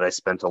classes that I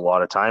spent a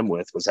lot of time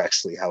with was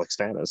actually Alex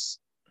Vanna's.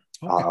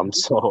 Okay.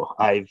 So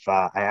I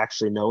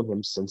actually known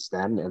him since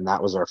then, and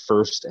that was our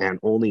first and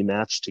only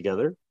match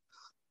together.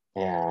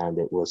 And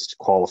it was to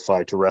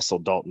qualify to wrestle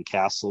Dalton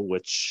Castle,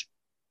 which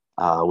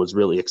was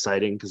really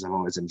exciting because I've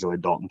always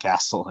enjoyed Dalton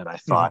Castle, and I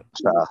thought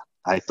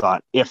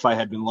if I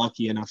had been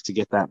lucky enough to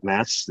get that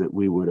match, that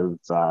we would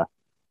have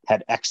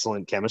had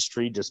excellent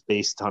chemistry just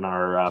based on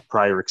our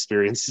prior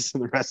experiences in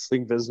the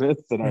wrestling business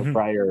and our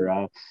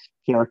prior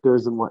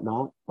characters and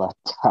whatnot. But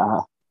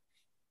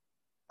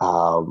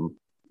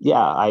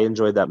I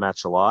enjoyed that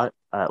match a lot.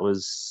 It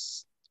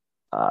was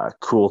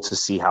cool to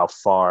see how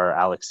far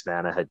Alex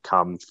Vanna had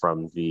come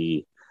from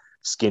the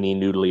skinny,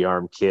 noodly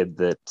arm kid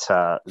that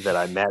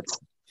I met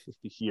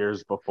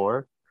years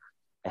before.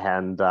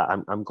 And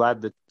I'm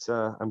glad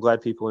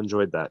that people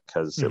enjoyed that,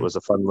 because it was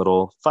a fun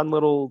little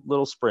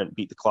sprint,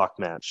 beat the clock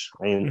match.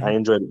 I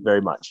enjoyed it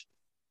very much.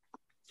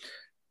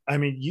 I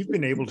mean, you've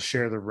been able to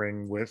share the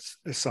ring with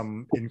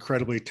some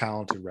incredibly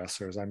talented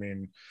wrestlers. I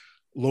mean,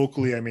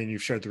 locally,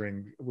 you've shared the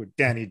ring with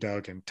Danny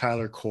Duggan,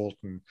 Tyler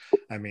Colton.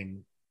 I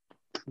mean,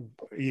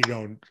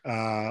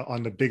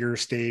 on the bigger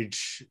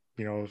stage,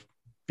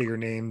 bigger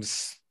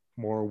names,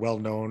 more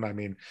well-known. I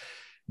mean,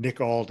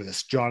 Nick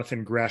Aldis,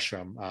 Jonathan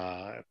Gresham,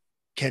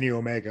 Kenny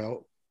Omega.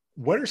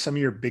 What are some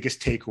of your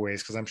biggest takeaways?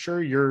 Because I'm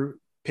sure you're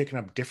picking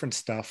up different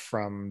stuff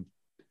from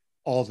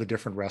all the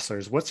different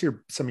wrestlers. What's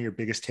some of your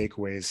biggest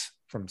takeaways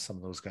from some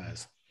of those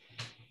guys?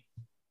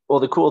 Well,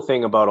 the cool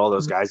thing about all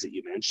those guys that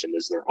you mentioned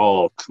is they're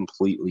all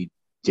completely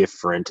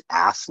different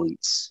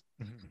athletes.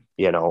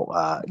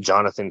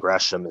 Jonathan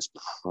Gresham is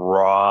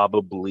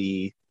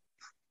probably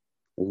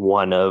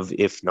one of,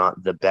 if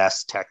not the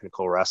best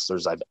technical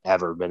wrestlers I've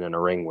ever been in a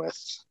ring with.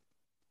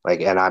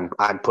 And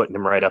I'm putting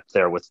him right up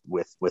there with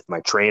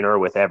my trainer,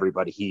 with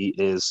everybody. He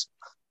is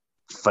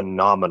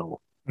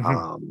phenomenal.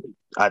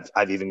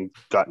 I've even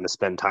gotten to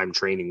spend time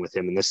training with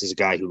him, and this is a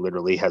guy who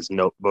literally has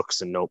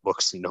notebooks and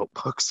notebooks and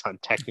notebooks on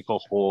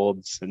technical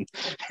holds and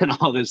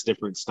all this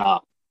different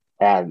stuff.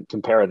 And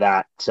compare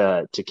that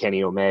to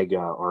Kenny Omega,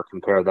 or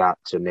compare that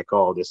to Nick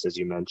Aldis, as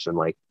you mentioned.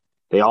 Like,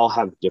 they all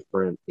have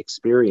different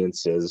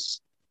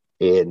experiences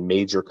in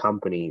major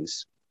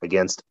companies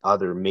against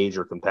other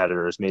major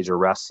competitors, major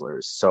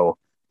wrestlers. So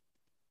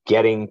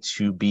getting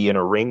to be in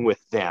a ring with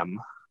them,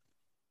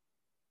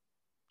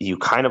 you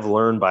kind of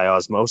learn by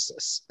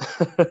osmosis.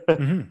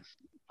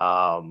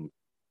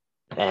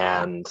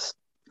 And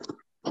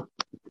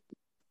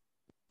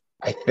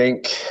I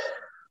think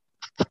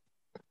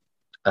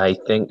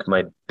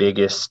my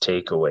biggest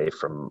takeaway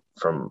from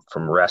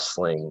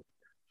wrestling,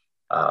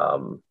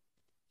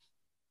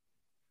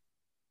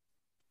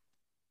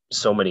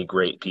 so many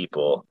great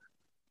people,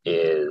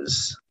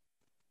 is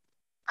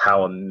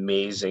how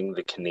amazing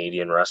the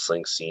Canadian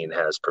wrestling scene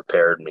has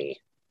prepared me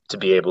to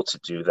be able to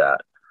do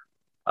that.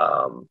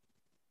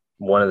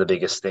 One of the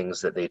biggest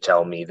things that they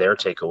tell me, their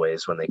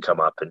takeaways when they come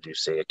up and do,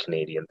 say, a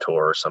Canadian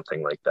tour or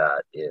something like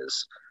that,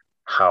 is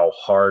how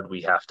hard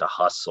we have to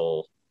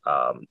hustle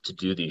to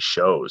do these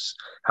shows,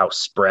 how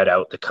spread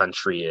out the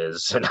country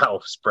is, and how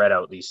spread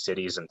out these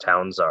cities and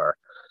towns are.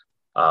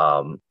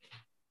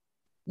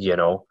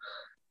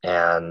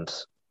 And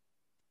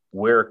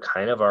we're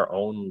kind of our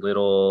own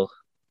little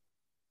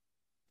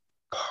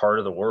part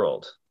of the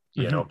world.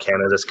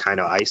 Canada's kind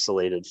of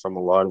isolated from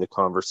a lot of the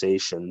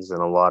conversations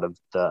and a lot of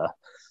the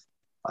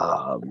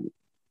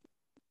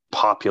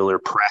popular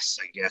press,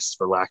 I guess,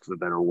 for lack of a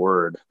better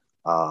word,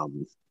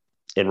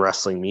 in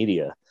wrestling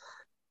media.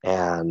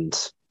 And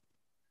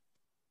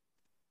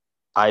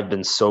I've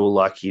been so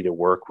lucky to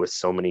work with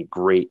so many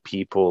great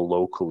people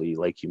locally,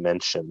 like you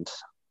mentioned,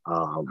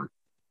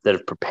 that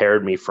have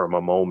prepared me from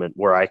a moment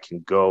where I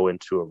can go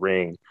into a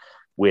ring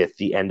with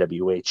the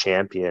NWA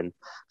champion,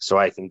 so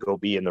I can go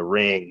be in the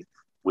ring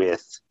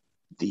with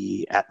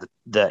the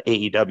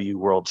AEW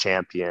world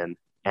champion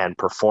and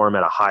perform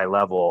at a high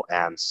level.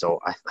 And so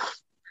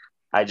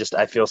I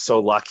feel so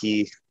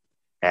lucky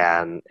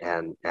and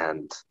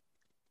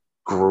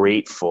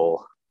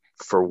grateful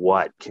for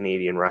what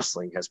Canadian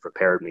wrestling has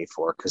prepared me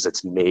for, because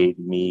it's made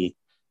me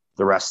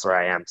the wrestler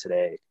I am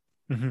today.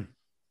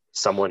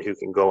 Someone who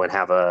can go and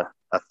have a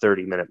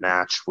 30-minute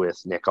match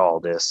with Nick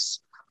Aldis,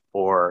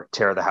 or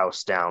tear the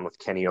house down with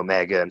Kenny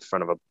Omega in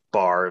front of a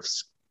bar of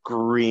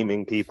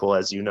screaming people,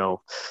 as you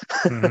know.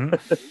 The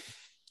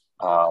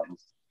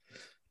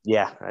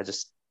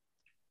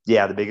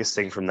biggest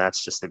thing from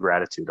that's just the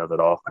gratitude of it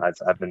all.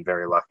 I've been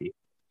very lucky.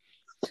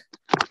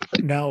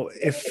 Now,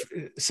 if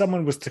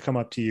someone was to come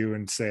up to you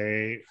and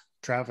say,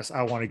 Travis,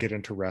 I want to get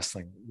into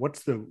wrestling,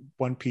 what's the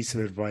one piece of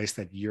advice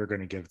that you're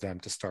going to give them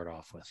to start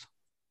off with?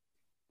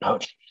 Oh,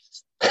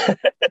 geez.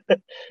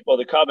 Well,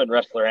 the common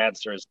wrestler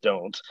answer is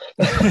don't.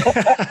 But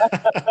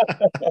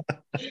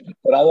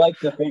I like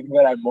to think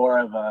that I'm more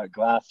of a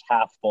glass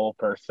half full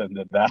person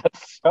than that.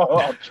 So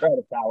I'll try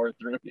to power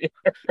through here.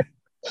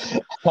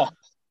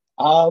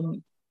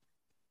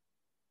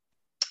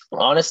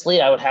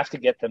 Honestly, I would have to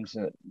get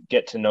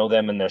to know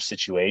them and their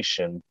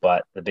situation.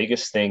 But the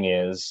biggest thing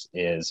is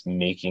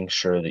making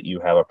sure that you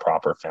have a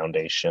proper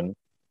foundation.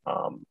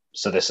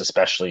 So this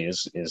especially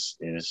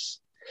is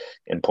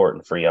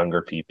important for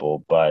younger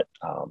people, but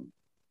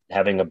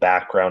having a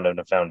background and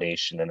a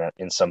foundation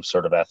in some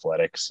sort of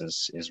athletics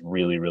is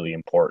really, really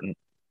important.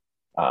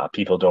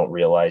 People don't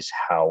realize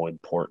how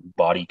important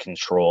body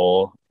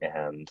control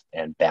and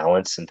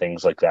balance and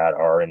things like that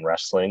are in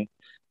wrestling,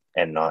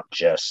 and not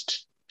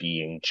just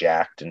being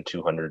jacked and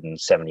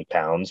 270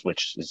 pounds,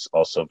 which is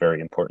also very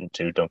important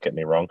too. Don't get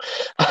me wrong.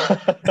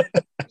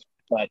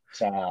 But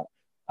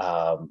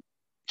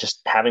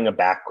just having a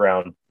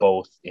background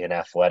both in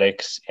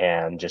athletics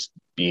and just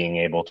being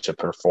able to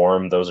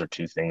perform, those are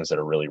two things that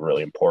are really,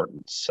 really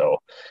important. So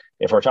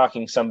if we're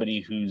talking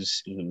somebody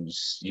who's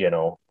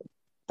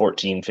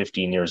 14,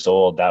 15 years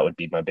old, that would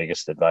be my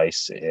biggest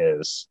advice,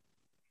 is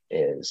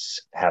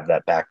have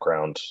that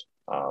background.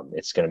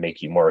 It's going to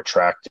make you more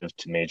attractive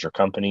to major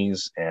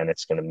companies, and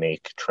it's going to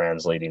make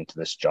translating to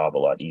this job a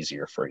lot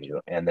easier for you.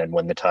 And then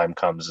when the time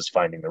comes, is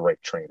finding the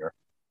right trainer.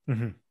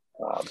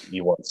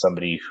 You want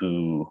somebody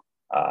who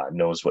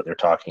knows what they're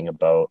talking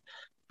about,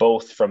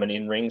 both from an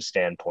in-ring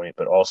standpoint,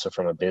 but also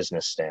from a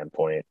business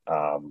standpoint.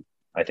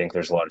 I think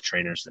there's a lot of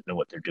trainers that know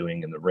what they're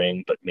doing in the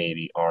ring, but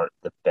maybe aren't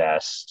the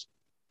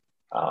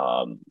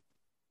um,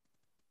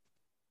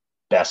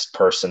 best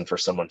person for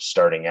someone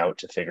starting out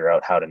to figure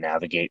out how to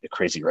navigate the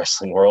crazy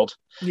wrestling world.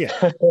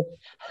 Yeah.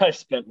 I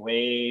spent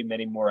way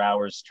many more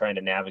hours trying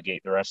to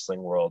navigate the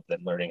wrestling world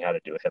than learning how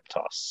to do a hip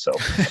toss. So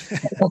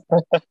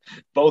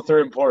both are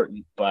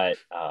important, but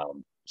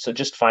so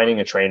just finding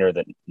a trainer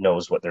that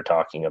knows what they're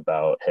talking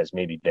about, has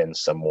maybe been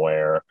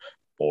somewhere,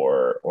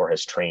 or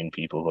has trained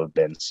people who have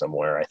been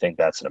somewhere. I think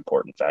that's an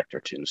important factor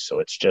too. So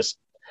it's just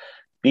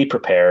be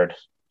prepared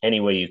any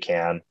way you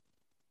can.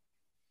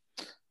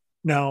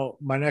 Now,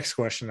 my next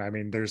question, I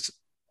mean, there's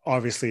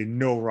obviously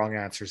no wrong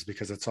answers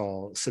because it's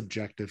all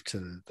subjective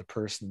to the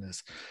person,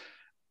 is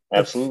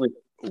Absolutely.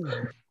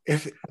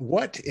 if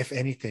what, if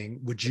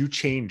anything, would you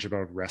change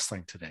about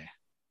wrestling today?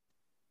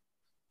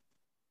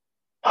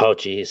 Oh,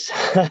 geez.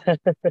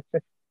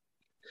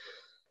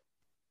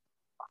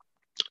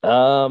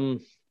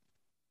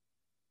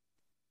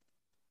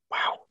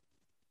 Wow.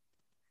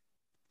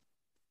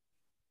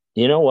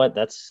 You know what?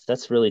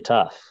 That's really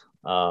tough.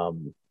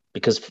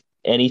 Because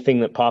anything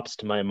that pops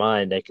to my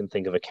mind, I can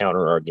think of a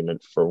counter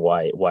argument for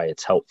why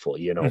it's helpful.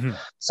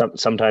 Mm-hmm.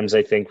 Sometimes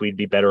I think we'd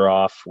be better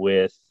off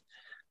with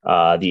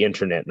the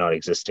internet not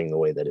existing the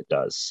way that it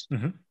does.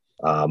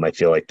 Mm-hmm. I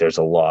feel like there's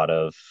a lot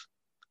of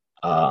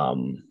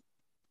um,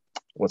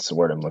 what's the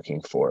word I'm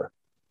looking for?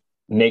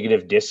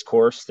 Negative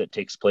discourse that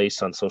takes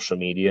place on social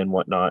media and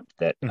whatnot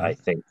that Mm-hmm. I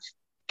think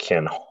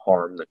can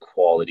harm the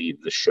quality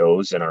of the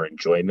shows and our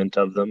enjoyment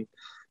of them.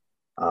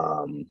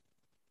 Um,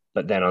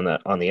 but then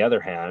on the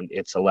other hand,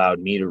 it's allowed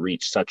me to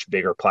reach such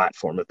bigger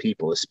platform of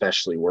people,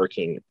 especially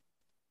working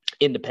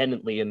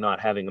independently and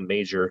not having a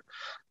major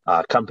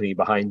company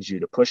behind you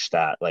to push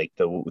that. Like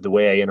the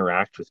way I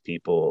interact with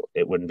people,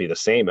 it wouldn't be the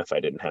same if I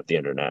didn't have the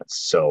internet.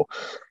 So,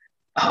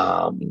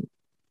 um,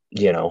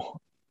 you know,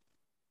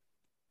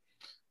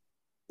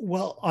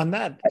 Well, on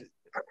that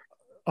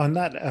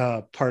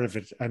part of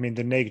it, I mean,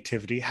 the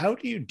negativity, how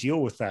do you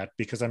deal with that?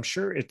 Because I'm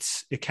sure it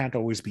can't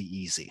always be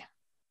easy.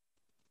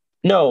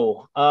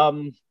 no,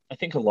 I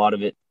think a lot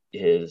of it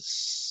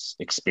is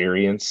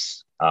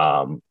experience.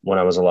 When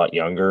I was a lot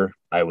younger,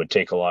 I would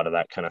take a lot of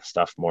that kind of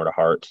stuff more to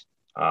heart.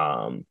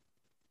 Um,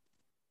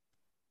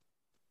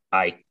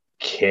 I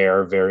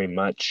care very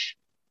much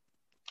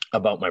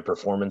about my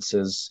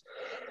performances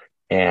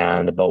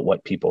and about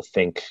what people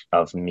think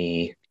of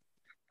me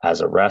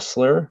as a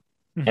wrestler,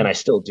 and Mm-hmm. I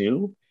still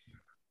do.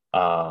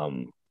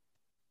 Um,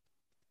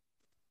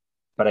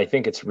 but I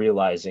think it's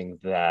realizing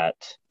that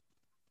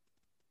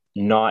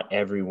not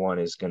everyone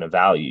is going to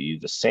value you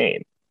the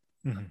same.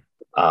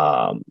 Mm-hmm.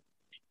 Um,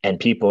 and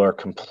people are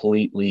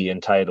completely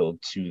entitled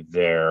to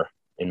their,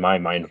 in my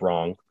mind,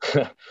 wrong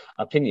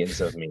opinions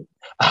of me.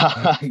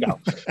 No,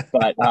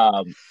 but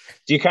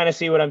do you kind of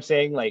see what I'm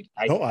saying? Like,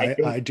 No,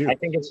 I do. I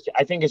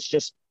think it's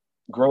just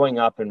growing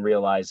up and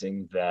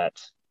realizing that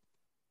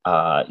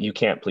you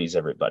can't please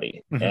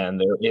everybody, Mm-hmm. and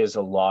there is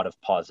a lot of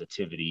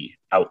positivity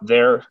out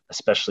there,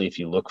 especially if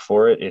you look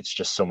for it. It's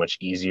just so much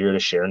easier to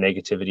share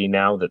negativity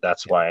now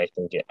that's Yeah. why I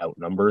think it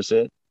outnumbers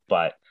it.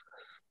 But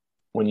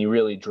when you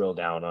really drill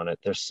down on it,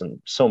 there's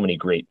so many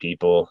great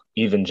people.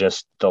 Even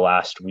just the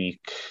last week,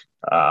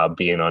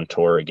 being on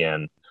tour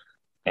again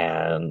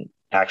and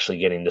actually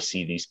getting to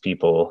see these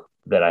people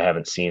that I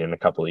haven't seen in a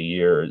couple of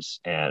years,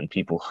 and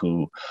people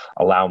who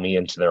allow me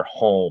into their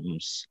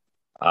homes,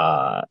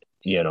 uh,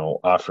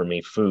 offer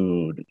me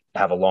food,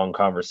 have a long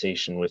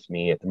conversation with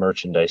me at the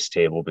merchandise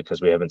table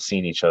because we haven't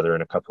seen each other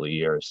in a couple of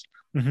years.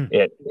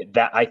 Mm-hmm.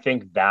 That I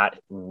think that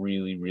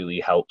really, really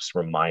helps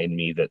remind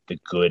me that the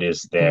good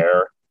is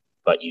there,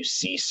 but you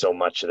see so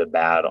much of the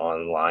bad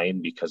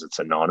online because it's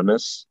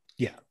anonymous.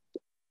 Yeah.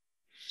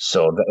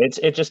 So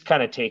it just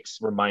kind of takes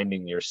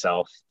reminding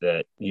yourself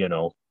that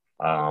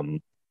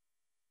um,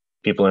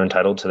 people are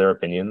entitled to their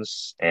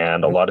opinions,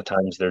 and a Mm-hmm. lot of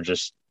times they're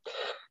just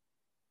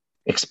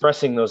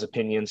expressing those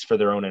opinions for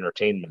their own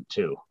entertainment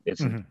too.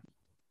 It's Mm-hmm.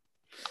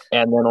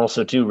 And then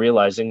also too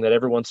realizing that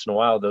every once in a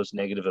while those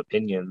negative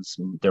opinions,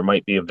 there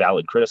might be a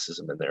valid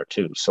criticism in there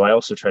too. So I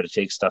also try to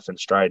take stuff in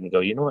stride and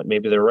go, you know what,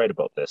 maybe they're right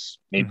about this.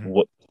 Maybe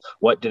Mm-hmm.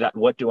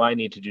 what do I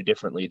need to do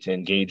differently to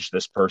engage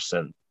this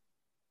person?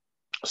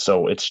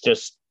 So it's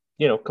just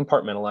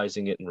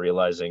compartmentalizing it and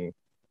realizing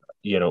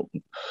you know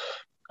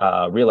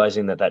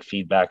realizing that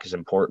feedback is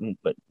important,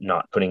 but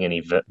not putting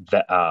any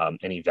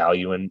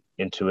value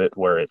into it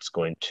where it's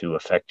going to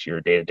affect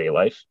your day to day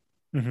life.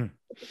 Mm-hmm.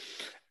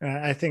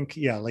 I think,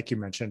 yeah, like you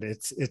mentioned,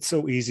 it's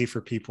so easy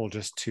for people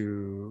just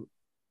to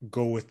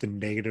go with the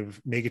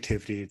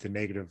negativity, the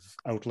negative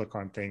outlook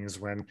on things,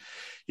 when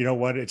you know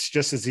what, it's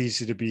just as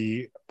easy to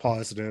be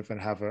positive and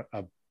have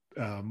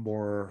a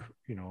more,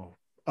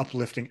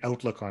 uplifting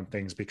outlook on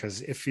things.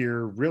 Because if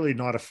you're really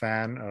not a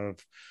fan of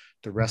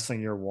the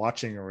wrestling you're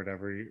watching or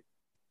whatever,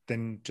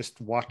 then just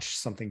watch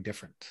something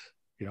different.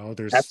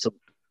 There's Absolutely.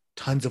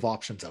 tons of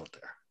options out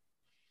there.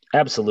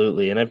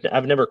 Absolutely. And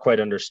I've never quite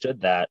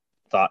understood that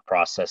thought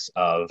process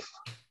of,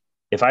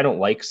 if I don't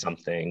like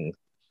something,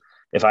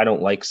 if I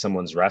don't like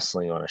someone's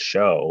wrestling on a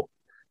show,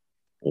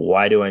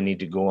 why do I need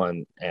to go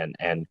on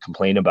and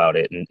complain about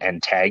it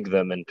and tag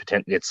them and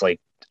pretend it's like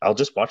I'll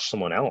just watch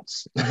someone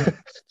else. Mhm.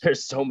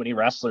 There's so many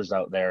wrestlers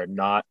out there.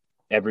 Not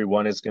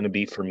everyone is going to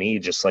be for me,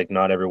 just like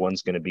not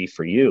everyone's going to be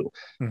for you.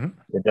 Mhm.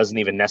 It doesn't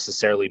even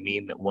necessarily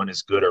mean that one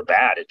is good or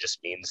bad. It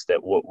just means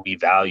that what we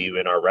value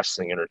in our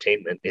wrestling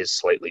entertainment is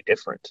slightly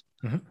different.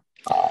 Mhm.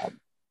 Um,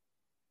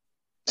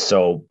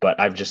 but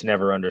I've just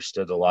never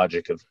understood the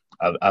logic of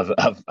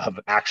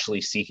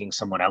actually seeking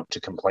someone out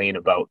to complain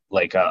about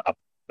like a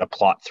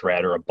plot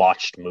thread or a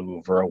botched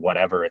move or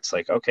whatever. It's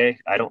like, okay,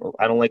 I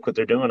don't like what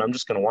they're doing. I'm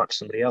just going to watch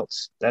somebody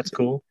else. That's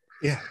cool.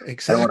 Yeah, I don't want to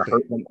exactly.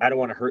 hurt them. I don't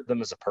want to hurt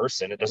them as a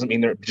person. It doesn't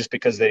mean they're just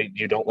because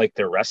you don't like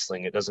their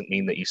wrestling. It doesn't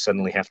mean that you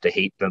suddenly have to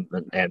hate them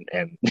and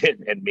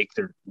make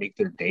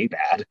their day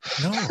bad.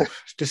 No,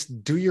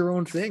 just do your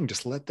own thing.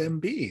 Just let them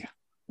be.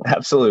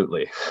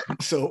 Absolutely.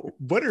 So,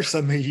 what are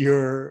some of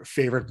your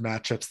favorite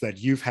matchups that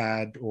you've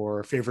had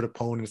or favorite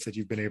opponents that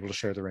you've been able to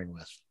share the ring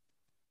with?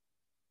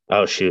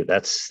 Oh shoot,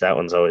 that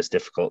one's always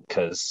difficult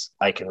because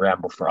I can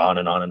ramble for on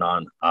and on and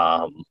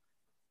on.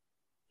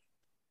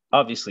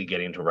 Obviously,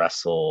 getting to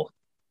wrestle,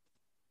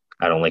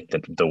 I don't like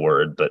the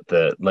word, but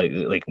the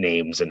like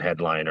names and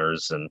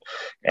headliners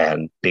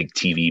and big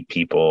TV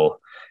people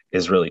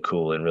is really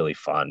cool and really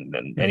fun.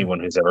 And Mhm. anyone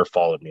who's ever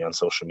followed me on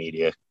social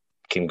media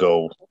can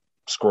go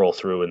scroll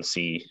through and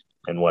see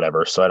and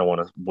whatever. So I don't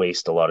want to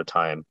waste a lot of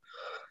time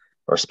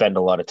or spend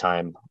a lot of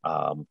time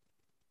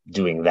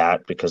doing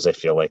that because I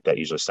feel like that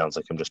usually sounds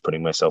like I'm just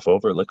putting myself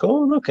over. Like,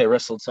 oh, look, I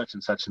wrestled such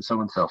and such and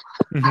so and so.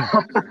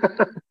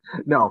 Mhm.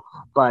 No,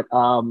 but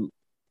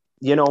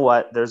you know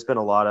what? There's been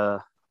a lot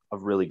of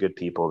really good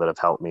people that have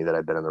helped me that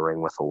I've been in the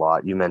ring with a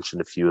lot. You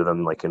mentioned a few of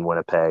them, like in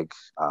Winnipeg.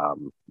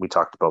 We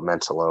talked about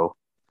Mentalo.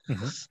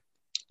 Mhm.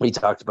 We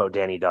talked about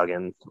Danny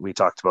Duggan. We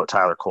talked about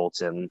Tyler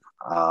Colton.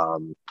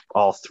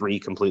 All three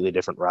completely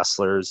different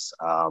wrestlers.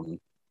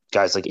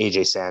 Guys like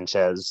AJ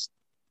Sanchez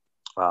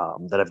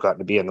that I've gotten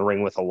to be in the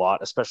ring with a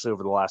lot, especially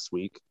over the last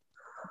week.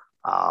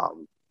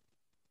 Um,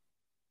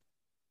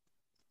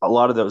 a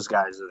lot of those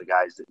guys are the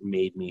guys that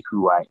made me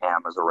who I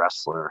am as a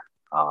wrestler.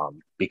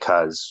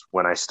 Because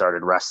when I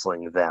started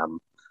wrestling them,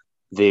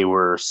 they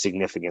were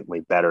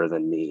significantly better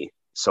than me.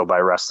 So by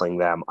wrestling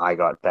them, I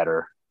got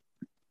better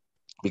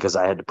because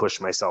I had to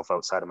push myself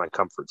outside of my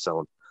comfort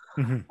zone.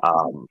 Mhm.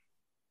 Um,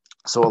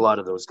 so a lot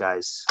of those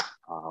guys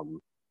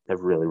have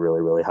really,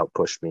 really, really helped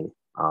push me.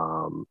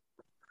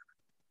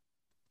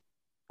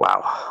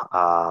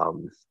 Wow.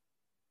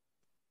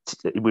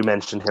 We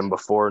mentioned him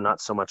before,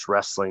 not so much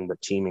wrestling,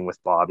 but teaming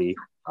with Bobby.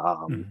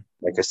 Mhm.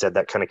 Like I said,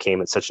 that kind of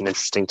came at such an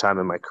interesting time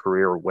in my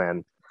career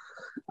when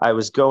I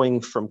was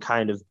going from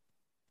kind of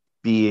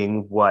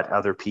being what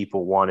other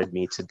people wanted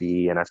me to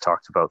be, and I've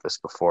talked about this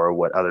before,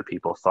 what other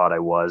people thought I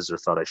was or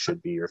thought I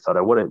should be or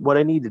thought what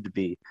I needed to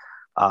be.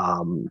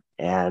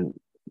 And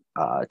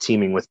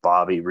teaming with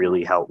Bobby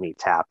really helped me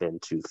tap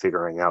into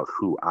figuring out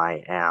who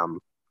I am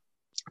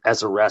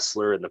as a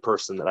wrestler and the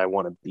person that I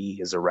want to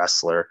be as a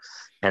wrestler.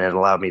 And it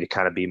allowed me to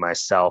kind of be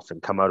myself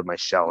and come out of my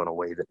shell in a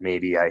way that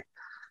maybe I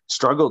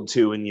struggled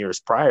to in years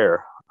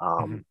prior.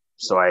 Mhm.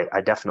 So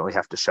I definitely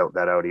have to shout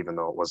that out, even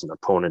though it was an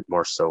opponent,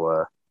 more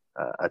so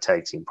a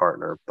tag team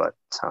partner. But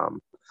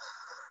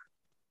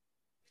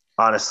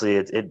honestly,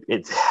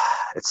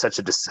 it's such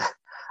a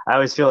I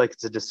always feel like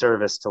it's a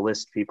disservice to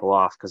list people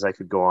off because I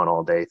could go on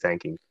all day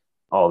thanking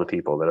all the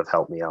people that have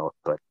helped me out.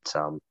 But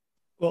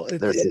Well,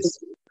 there's just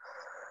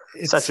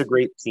such it's a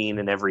great scene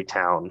in every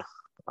town,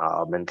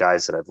 and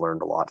guys that I've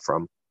learned a lot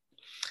from.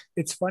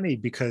 it's funny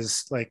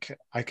because like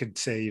I could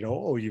say,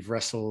 oh, you've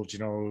wrestled,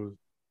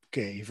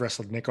 okay, you've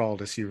wrestled Nick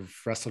Aldis, you've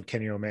wrestled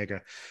Kenny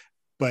Omega,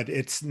 but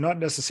it's not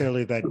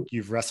necessarily that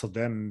you've wrestled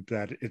them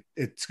that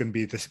it's going to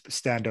be the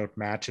standout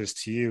matches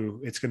to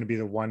you. It's going to be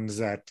the ones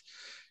that,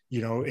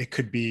 it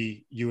could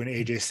be you and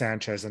AJ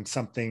Sanchez and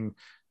something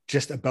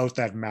just about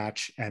that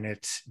match and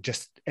it's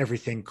just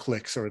everything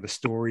clicks or the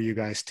story you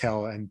guys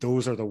tell. And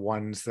those are the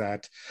ones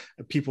that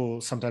people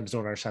sometimes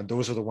don't understand.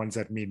 Those are the ones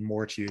that mean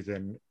more to you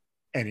than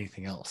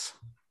anything else.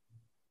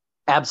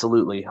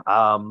 Absolutely.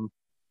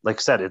 Like I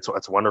said, it's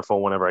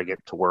wonderful whenever I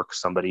get to work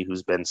somebody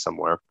who's been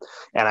somewhere,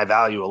 and I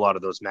value a lot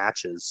of those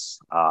matches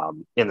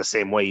in the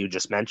same way you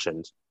just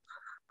mentioned.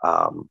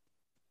 Um,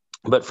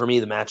 but for me,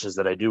 the matches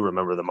that I do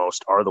remember the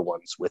most are the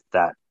ones with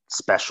that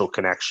special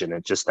connection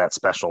and just that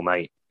special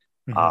night.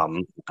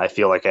 Mm-hmm. I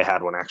feel like I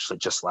had one actually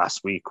just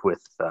last week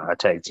with a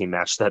tag team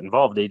match that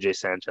involved AJ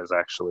Sanchez,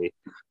 actually,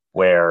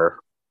 where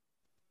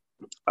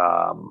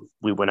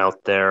we went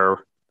out there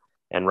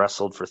and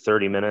wrestled for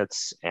 30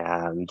 minutes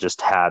and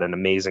just had an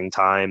amazing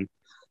time.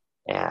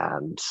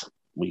 And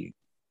we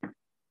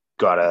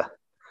got a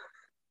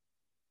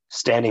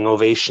standing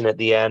ovation at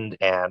the end,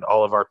 and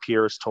all of our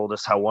peers told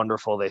us how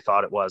wonderful they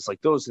thought it was. Like,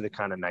 those are the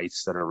kind of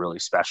nights that are really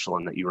special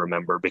and that you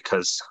remember,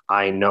 because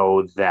I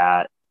know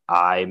that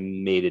I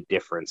made a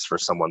difference for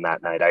someone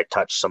that night. I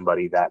touched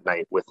somebody that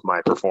night with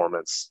my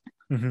performance,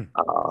 Mm-hmm.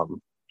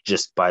 um,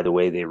 just by the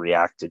way they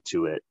reacted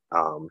to it.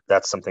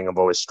 That's something I've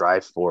always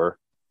strived for,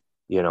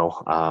 you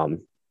know.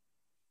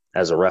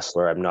 as a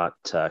wrestler, I'm not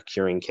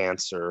curing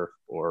cancer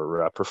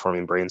or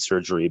performing brain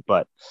surgery,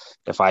 but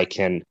if I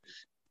can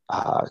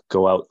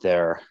go out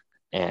there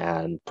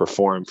and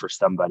perform for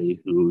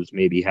somebody who's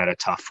maybe had a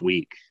tough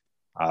week,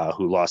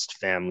 who lost a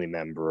family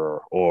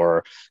member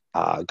or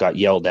got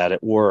yelled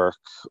at work,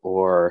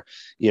 or,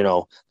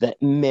 that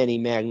many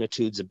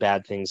magnitudes of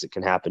bad things that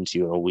can happen to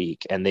you in a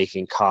week, and they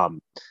can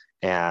come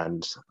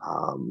and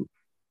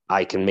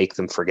I can make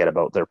them forget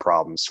about their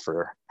problems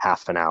for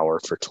half an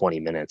hour, for 20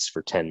 minutes,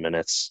 for 10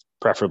 minutes,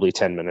 preferably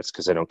 10 minutes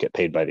because I don't get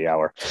paid by the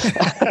hour.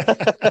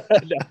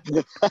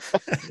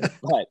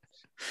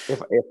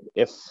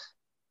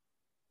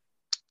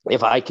 But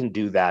if I can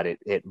do that,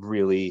 it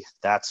really,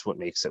 that's what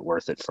makes it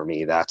worth it for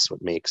me. That's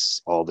what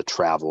makes all the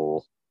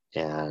travel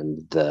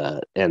and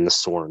the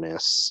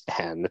soreness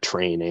and the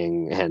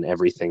training and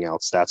everything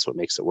else. That's what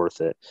makes it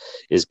worth it,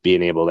 is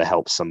being able to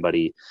help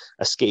somebody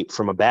escape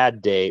from a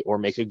bad day or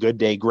make a good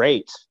day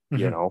great,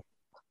 or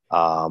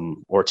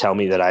tell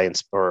me that I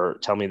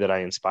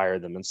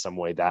inspired them in some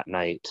way that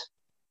night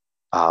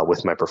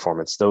with my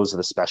performance. Those are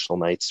the special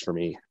nights for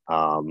me.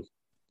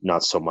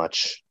 Not so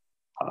much,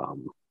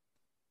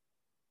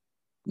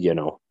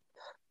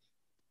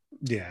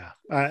 Yeah,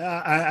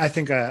 I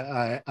think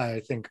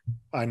I think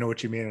I know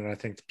what you mean, and I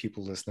think the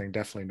people listening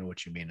definitely know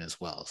what you mean as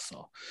well.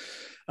 So,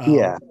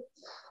 yeah,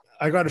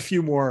 I got a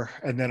few more,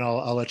 and then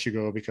I'll let you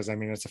go, because I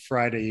mean it's a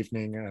Friday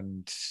evening,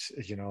 and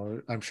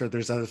I'm sure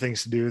there's other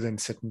things to do than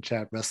sit and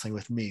chat wrestling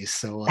with me.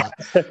 So,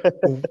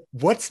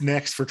 what's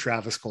next for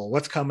Travis Cole?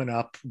 What's coming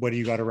up? What do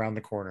you got around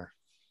the corner?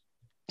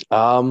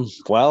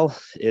 Well,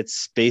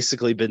 it's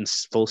basically been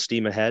full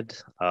steam ahead.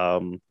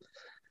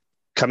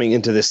 Coming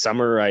into this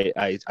summer,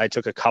 I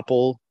took a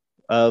couple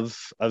of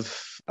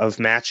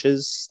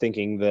matches,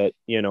 thinking that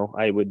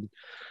I would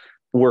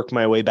work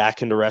my way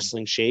back into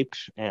wrestling shape,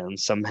 and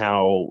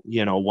somehow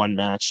one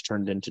match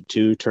turned into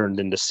two, turned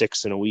into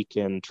six in a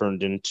weekend,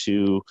 turned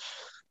into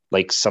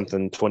like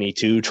something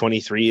 22,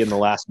 23 in the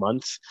last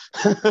month.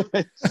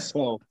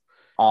 So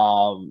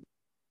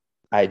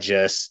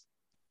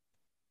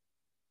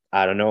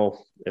I don't know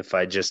if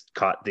I just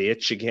caught the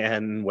itch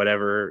again,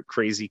 whatever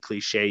crazy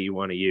cliche you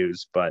want to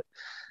use, but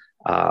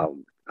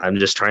I'm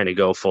just trying to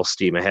go full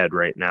steam ahead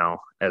right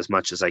now as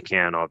much as I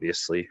can,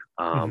 obviously.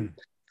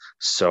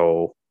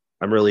 So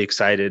I'm really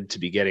excited to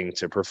be getting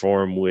to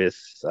perform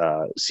with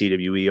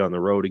CWE on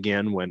the road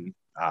again when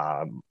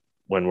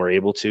we're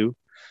able to.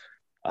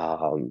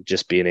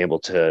 Just being able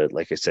to,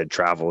 like I said,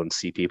 travel and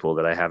see people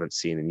that I haven't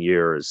seen in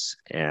years,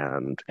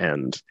 and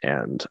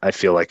I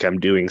feel like I'm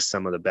doing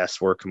some of the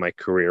best work of my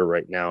career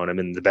right now, and I'm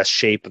in the best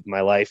shape of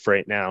my life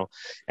right now,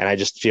 and I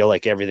just feel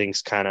like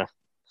everything's kind of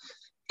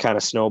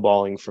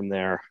snowballing from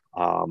there.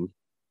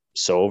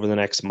 So over the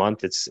next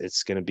month,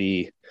 it's going to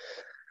be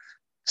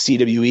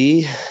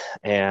CWE,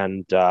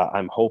 and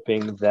I'm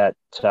hoping that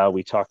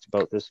we talked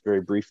about this very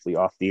briefly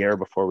off the air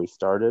before we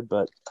started,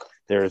 but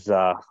there's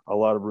a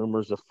lot of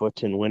rumors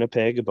afoot in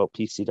Winnipeg about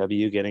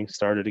PCW getting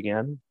started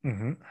again.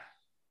 Mm-hmm.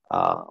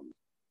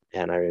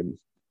 And I'm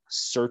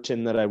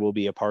certain that I will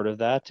be a part of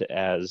that,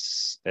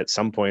 as at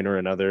some point or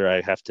another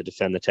I have to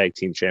defend the tag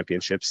team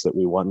championships that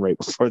we won right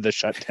before the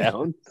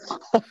shutdown.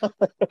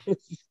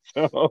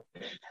 So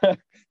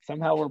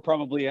somehow we're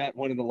probably at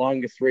one of the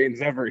longest reigns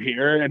ever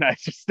here, and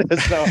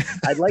so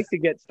I'd like to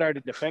get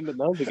started defending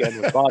those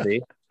again with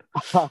Bobby.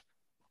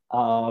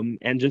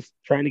 And just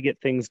trying to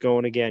get things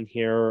going again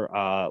here,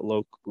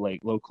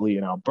 locally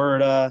in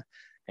Alberta.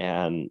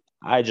 And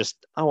I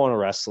want to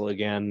wrestle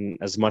again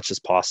as much as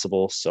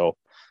possible. So,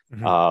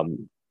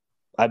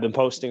 I've been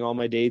posting all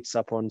my dates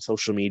up on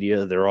social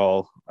media. They're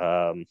all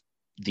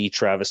the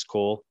Travis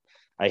Cole.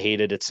 I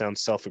hate it. It sounds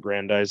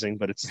self-aggrandizing,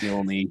 but it's the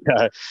only.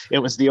 It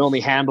was the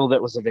only handle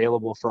that was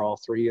available for all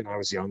three, and I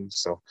was young,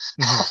 so.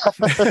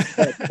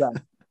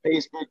 But,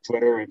 Facebook,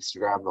 Twitter,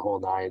 Instagram, the whole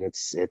nine.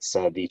 It's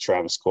the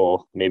Travis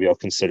Cole. Maybe I'll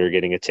consider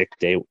getting a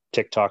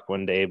TikTok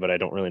one day, but I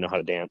don't really know how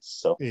to dance.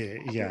 So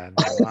yeah,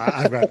 no,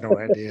 I've got no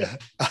idea.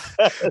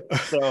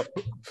 So,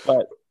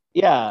 but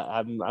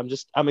yeah,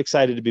 I'm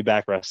excited to be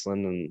back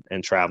wrestling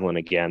and traveling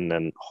again,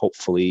 and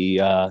hopefully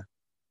the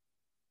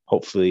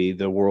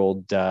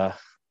world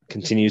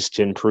continues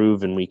to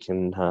improve, and we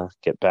can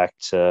get back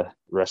to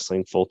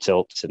wrestling full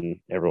tilt, and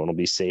everyone will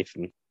be safe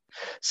and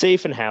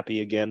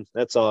happy again.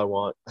 That's all I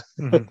want.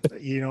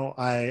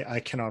 I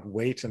cannot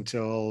wait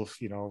until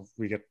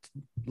we get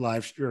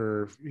live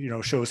or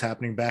shows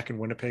happening back in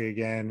Winnipeg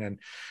again, and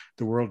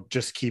the world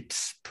just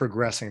keeps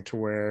progressing to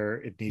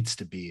where it needs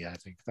to be. I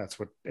think that's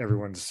what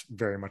everyone's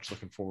very much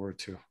looking forward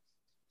to.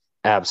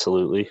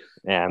 Absolutely.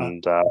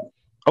 And go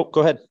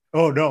ahead.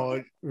 Oh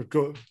no,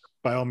 go,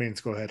 by all means,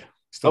 go ahead.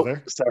 Still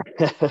there? Sorry.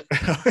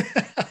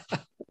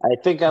 I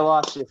think I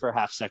lost you for a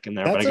half second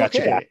there, but I got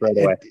you back right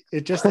away.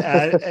 It just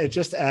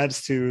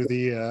adds to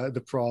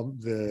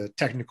the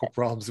technical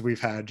problems we've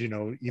had,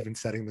 even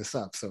setting this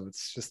up. So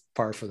it's just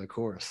par for the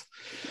course.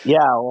 Yeah,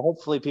 well,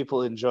 hopefully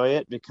people enjoy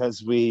it,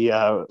 because we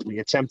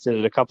attempted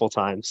it a couple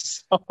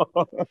times.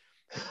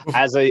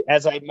 As I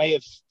may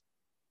have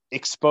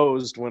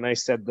exposed when I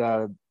said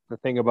the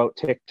thing about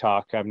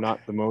TikTok. I'm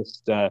not the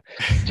most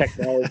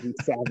technology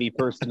savvy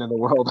person in the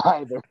world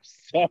either.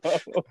 So,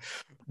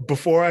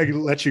 Before I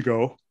let you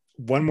go,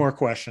 one more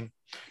question.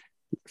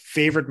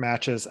 Favorite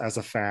matches as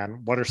a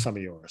fan, what are some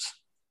of yours?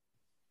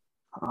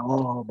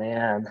 oh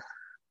man,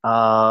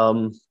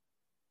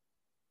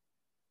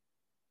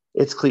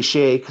 it's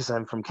cliche because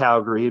I'm from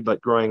Calgary, but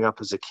growing up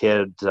as a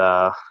kid,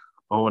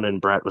 Owen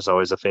and Brett was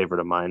always a favorite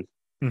of mine.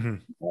 Mm-hmm.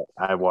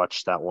 I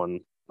watched that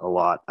one a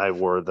lot. I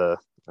wore my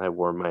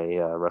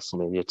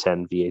WrestleMania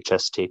 10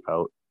 VHS tape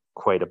out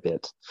quite a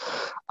bit.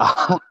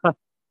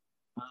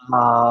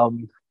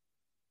 um,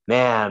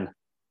 man,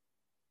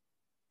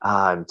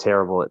 I'm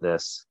terrible at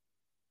this.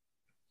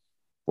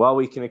 Well,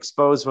 we can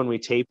expose when we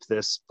tape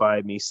this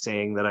by me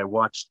saying that I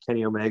watched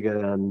Kenny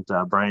Omega and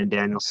Bryan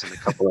Danielson a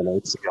couple of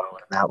nights ago,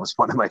 and that was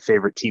one of my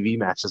favorite TV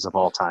matches of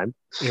all time.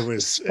 It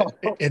was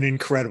an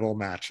incredible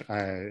match.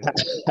 And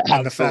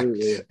the fact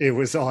Absolutely. it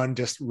was on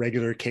just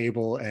regular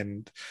cable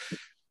and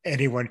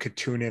anyone could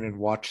tune in and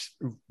watch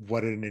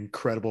what an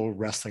incredible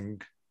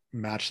wrestling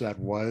match that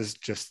was.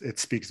 Just, it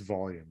speaks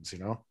volumes, you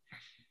know?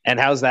 And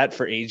how's that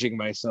for aging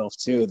myself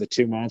too? The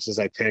two matches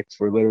I picked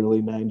were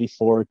literally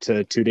 94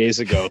 to 2 days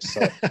ago.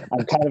 So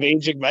I'm kind of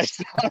aging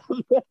myself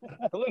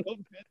a little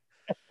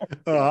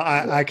bit.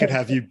 I could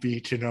have you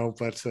beat, you know,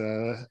 but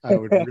I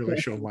would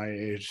really show my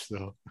age.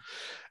 So,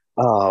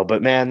 Oh,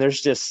 but man, there's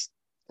just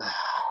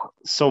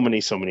so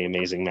many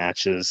amazing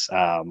matches.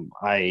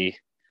 I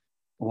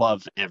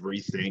love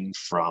everything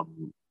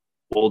from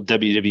old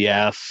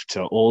WWF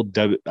to old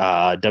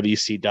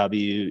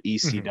WCW, mhm.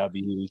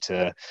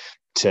 ECW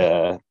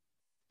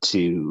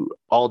to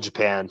All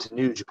Japan to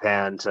New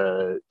Japan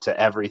to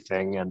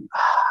everything. And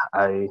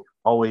I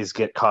always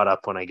get caught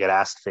up when I get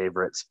asked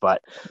favorites.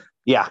 But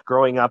yeah,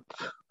 growing up,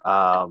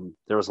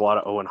 there was a lot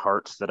of Owen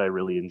Hart that I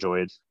really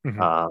enjoyed. Mhm.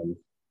 Um,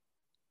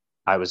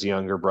 I was a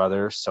younger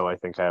brother, so I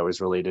think I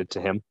always related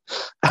to him.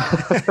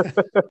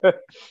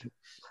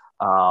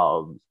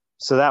 um,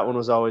 so that one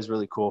was always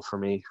really cool for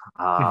me.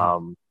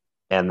 Mhm.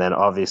 And then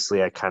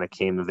obviously I kind of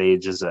came of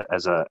age as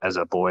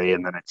a boy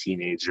and then a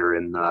teenager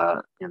in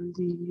the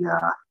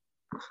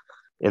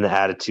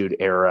Attitude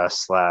Era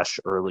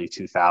 / early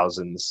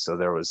 2000s. So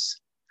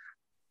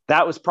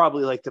that was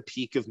probably like the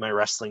peak of my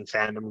wrestling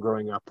fandom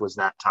growing up was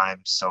that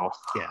time. So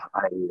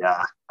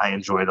Yeah. I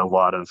enjoyed a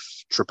lot of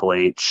Triple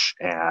H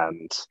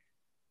and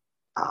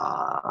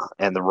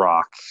The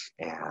Rock,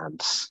 and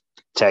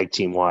tag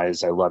team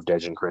wise, I loved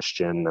Edge and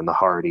Christian and the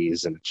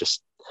Hardys, and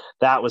just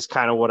that was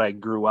kind of what I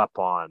grew up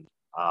on.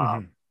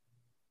 Mhm.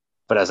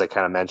 But as I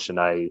kind of mentioned,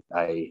 I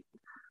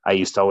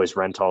used to always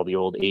rent all the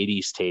old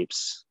 '80s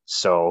tapes.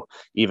 So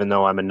even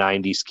though I'm a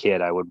 '90s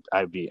kid, I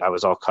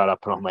was all caught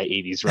up on all my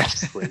 '80s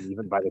wrestling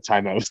even by the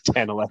time I was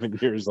 10, 11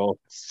 years old.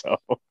 So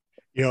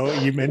You know,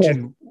 you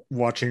mentioned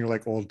watching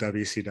like old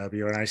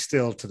WCW, and I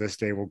still to this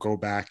day will go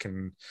back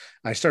and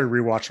I started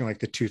rewatching like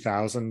the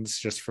 2000s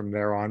just from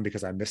there on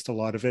because I missed a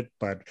lot of it.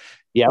 But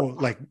yep.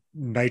 like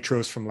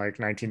Nitros from like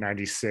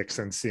 1996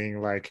 and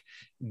seeing like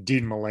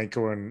Dean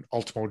Malenko and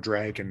Ultimo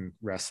Dragon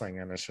wrestling,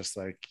 and it's just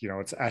like, you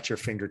know, it's at your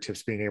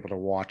fingertips being able to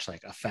watch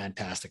like a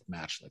fantastic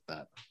match like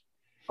that.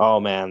 Oh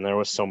man, there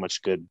was so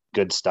much good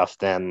stuff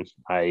then.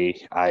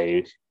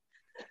 I'm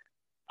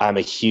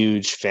a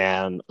huge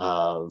fan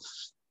of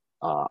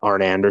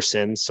Arn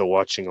Anderson, so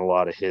watching a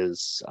lot of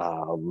his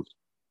old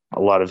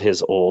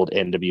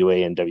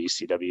NWA and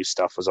WCW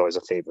stuff was always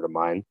a favorite of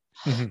mine.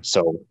 Mm-hmm.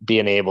 So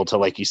being able to,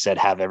 like you said,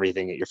 have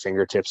everything at your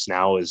fingertips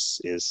now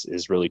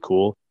is really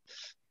cool.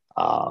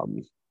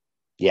 Um,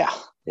 yeah,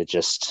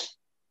 it's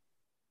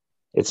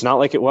not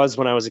like it was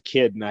when I was a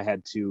kid and I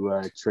had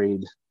to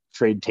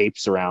trade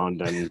tapes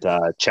around and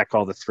check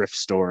all the thrift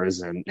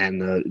stores and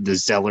the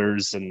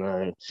Zellers and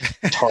the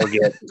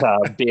Target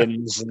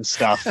bins and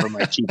stuff for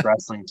my cheap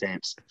wrestling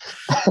tapes.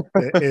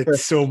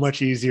 It's so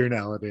much easier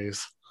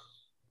nowadays.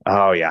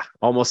 Oh yeah,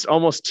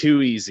 almost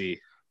too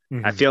easy.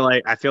 Mm-hmm.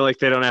 I feel like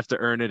they don't have to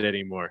earn it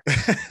anymore.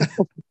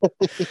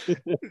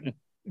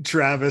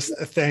 Travis,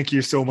 thank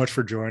you so much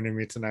for joining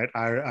me tonight.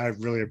 I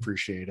really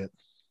appreciate it.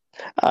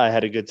 I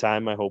had a good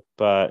time. I hope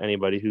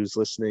anybody who's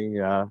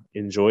listening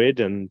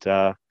enjoyed, and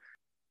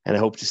I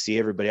hope to see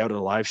everybody out at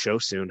a live show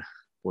soon,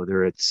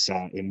 whether it's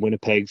in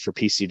Winnipeg for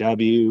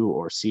PCW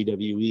or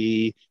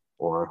CWE,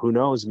 or who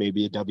knows,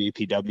 maybe a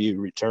WPW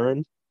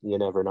return. You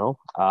never know.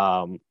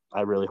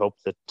 I really hope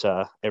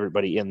that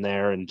everybody in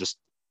there and just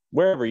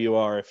wherever you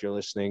are, if you're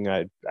listening,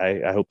 I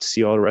hope to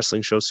see you all at a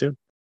wrestling show soon.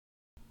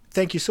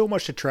 Thank you so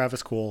much to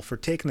Travis Cole for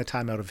taking the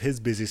time out of his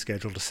busy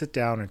schedule to sit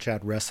down and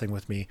chat wrestling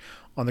with me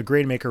on the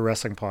Grainmaker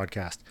Wrestling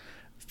Podcast.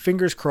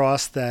 Fingers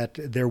crossed that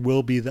there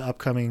will be the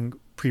upcoming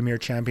Premier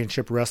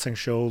Championship Wrestling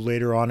show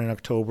later on in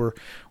October.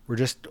 We're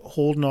just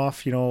holding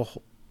off, you know,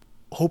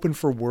 hoping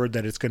for word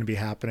that it's going to be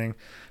happening.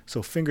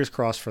 So fingers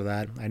crossed for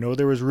that. I know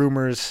there was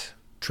rumors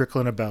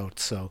trickling about,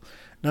 so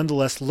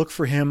nonetheless, look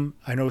for him.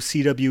 I know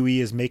CWE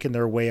is making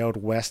their way out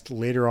west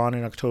later on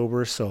in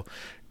October, so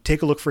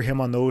take a look for him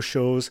on those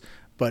shows.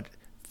 But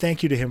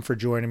thank you to him for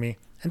joining me,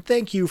 and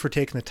thank you for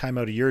taking the time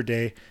out of your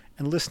day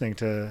and listening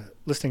to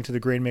the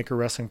Grainmaker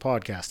Wrestling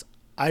podcast.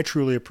 I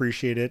truly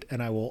appreciate it,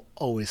 and I will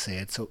always say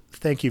it. So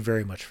thank you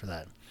very much for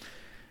that.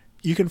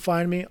 You can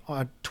find me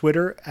on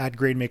Twitter at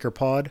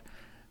GrainmakerPod.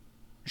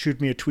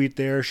 Shoot me a tweet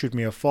there. Shoot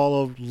me a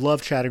follow.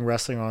 Love chatting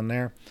wrestling on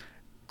there.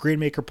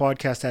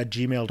 GrainmakerPodcast at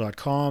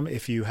gmail.com.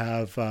 If you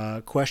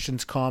have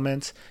questions,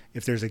 comments,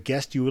 if there's a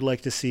guest you would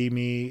like to see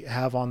me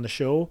have on the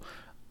show,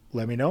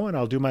 let me know and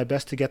I'll do my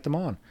best to get them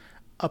on.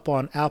 Up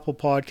on Apple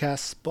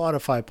Podcasts,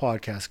 Spotify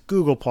Podcasts,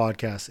 Google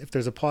Podcasts. If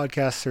there's a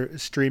podcast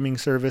streaming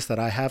service that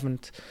I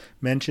haven't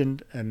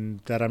mentioned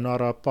and that I'm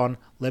not up on,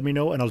 let me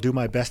know and I'll do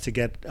my best to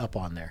get up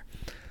on there.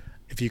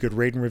 If you could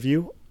rate and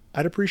review,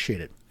 I'd appreciate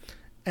it.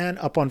 And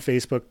up on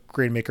Facebook,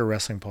 Grainmaker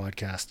Wrestling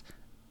Podcast.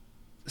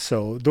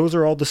 So those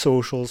are all the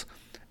socials.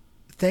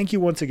 Thank you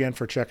once again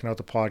for checking out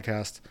the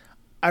podcast.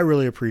 I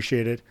really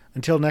appreciate it.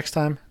 Until next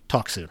time,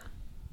 talk soon.